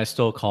lawn. Can I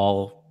still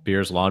call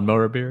beers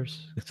lawnmower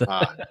beers?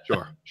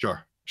 Sure.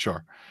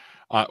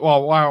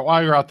 Well,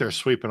 while you're out there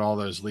sweeping all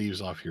those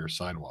leaves off your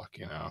sidewalk,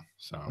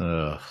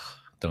 so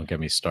don't get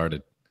me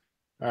started.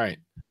 All right.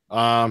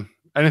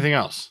 Anything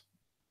else?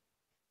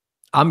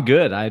 I'm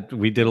good.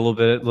 We did a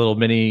little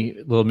mini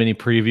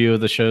preview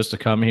of the shows to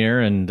come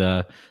here,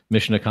 and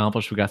mission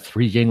accomplished. We got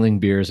 3 Yuengling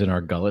beers in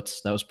our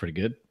gullets. That was pretty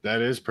good.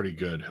 That is pretty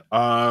good.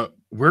 Are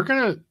we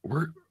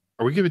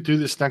gonna do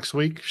this next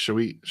week? Should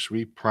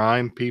we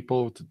prime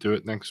people to do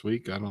it next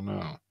week? I don't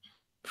know.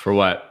 For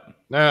what?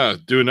 No,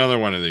 do another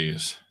one of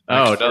these.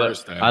 Oh,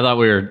 Thursday. I thought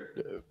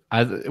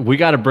we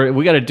got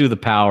to do the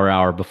power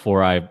hour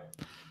before I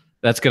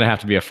That's gonna have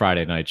to be a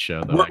Friday night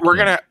show, though. We're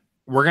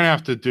gonna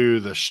have to do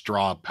the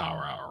straw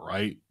power hour,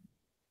 right?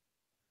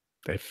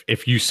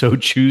 If you so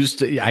choose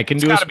to, I can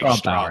do a straw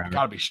power hour.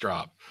 Gotta be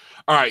straw.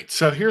 All right,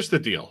 so here's the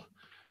deal.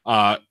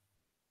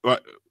 We're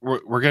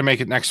gonna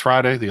make it next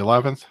Friday, the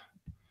 11th.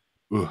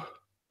 Ooh.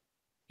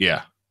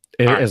 Yeah.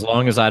 As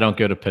long as I don't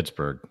go to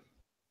Pittsburgh.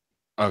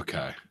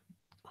 Okay.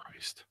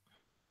 Christ.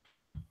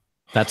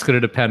 That's going to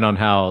depend on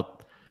how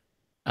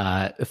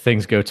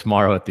things go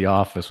tomorrow at the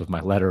office with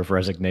my letter of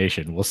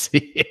resignation. We'll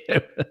see.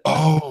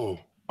 Oh,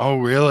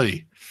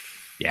 really?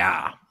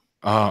 Yeah.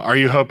 Are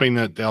you hoping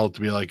that they'll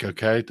be like,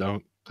 okay,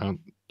 don't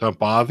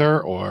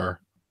bother,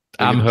 or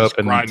I'm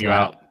hoping grind you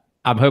out?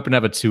 I'm hoping to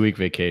have a 2-week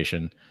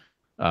vacation,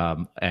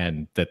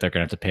 and that they're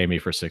going to have to pay me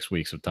for 6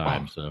 weeks of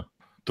time. So,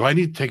 do I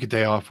need to take a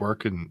day off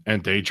work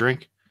and day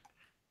drink?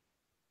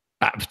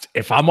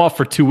 If I'm off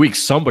for 2 weeks,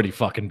 somebody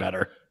fucking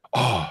better.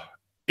 Oh,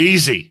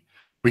 easy.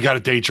 We got a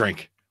day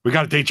drink. We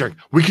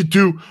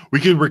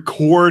could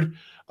record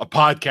a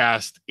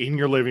podcast in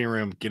your living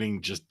room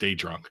getting just day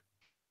drunk.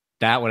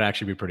 That would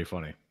actually be pretty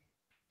funny.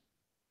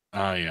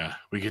 Oh, yeah.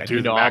 We could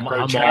do the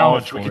macro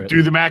challenge. We could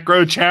do the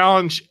macro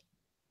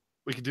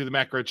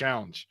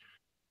challenge.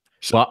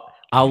 So, well,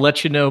 I'll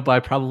let you know by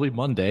probably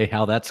Monday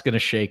how that's going to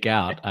shake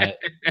out.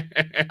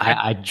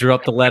 I drew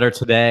up the letter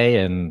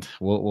today, and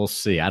we'll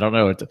see. I don't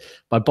know.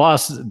 My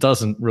boss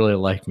doesn't really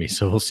like me,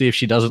 so we'll see. If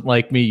she doesn't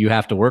like me, you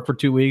have to work for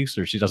 2 weeks,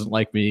 or she doesn't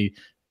like me,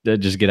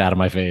 just get out of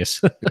my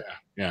face.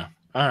 Yeah.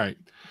 All right.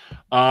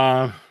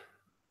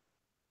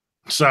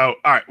 So,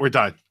 all right, we're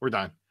done.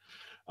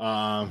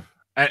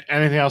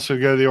 Anything else to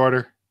go to the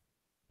order?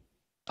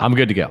 I'm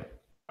good to go.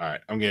 All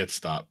right, I'm gonna hit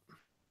stop.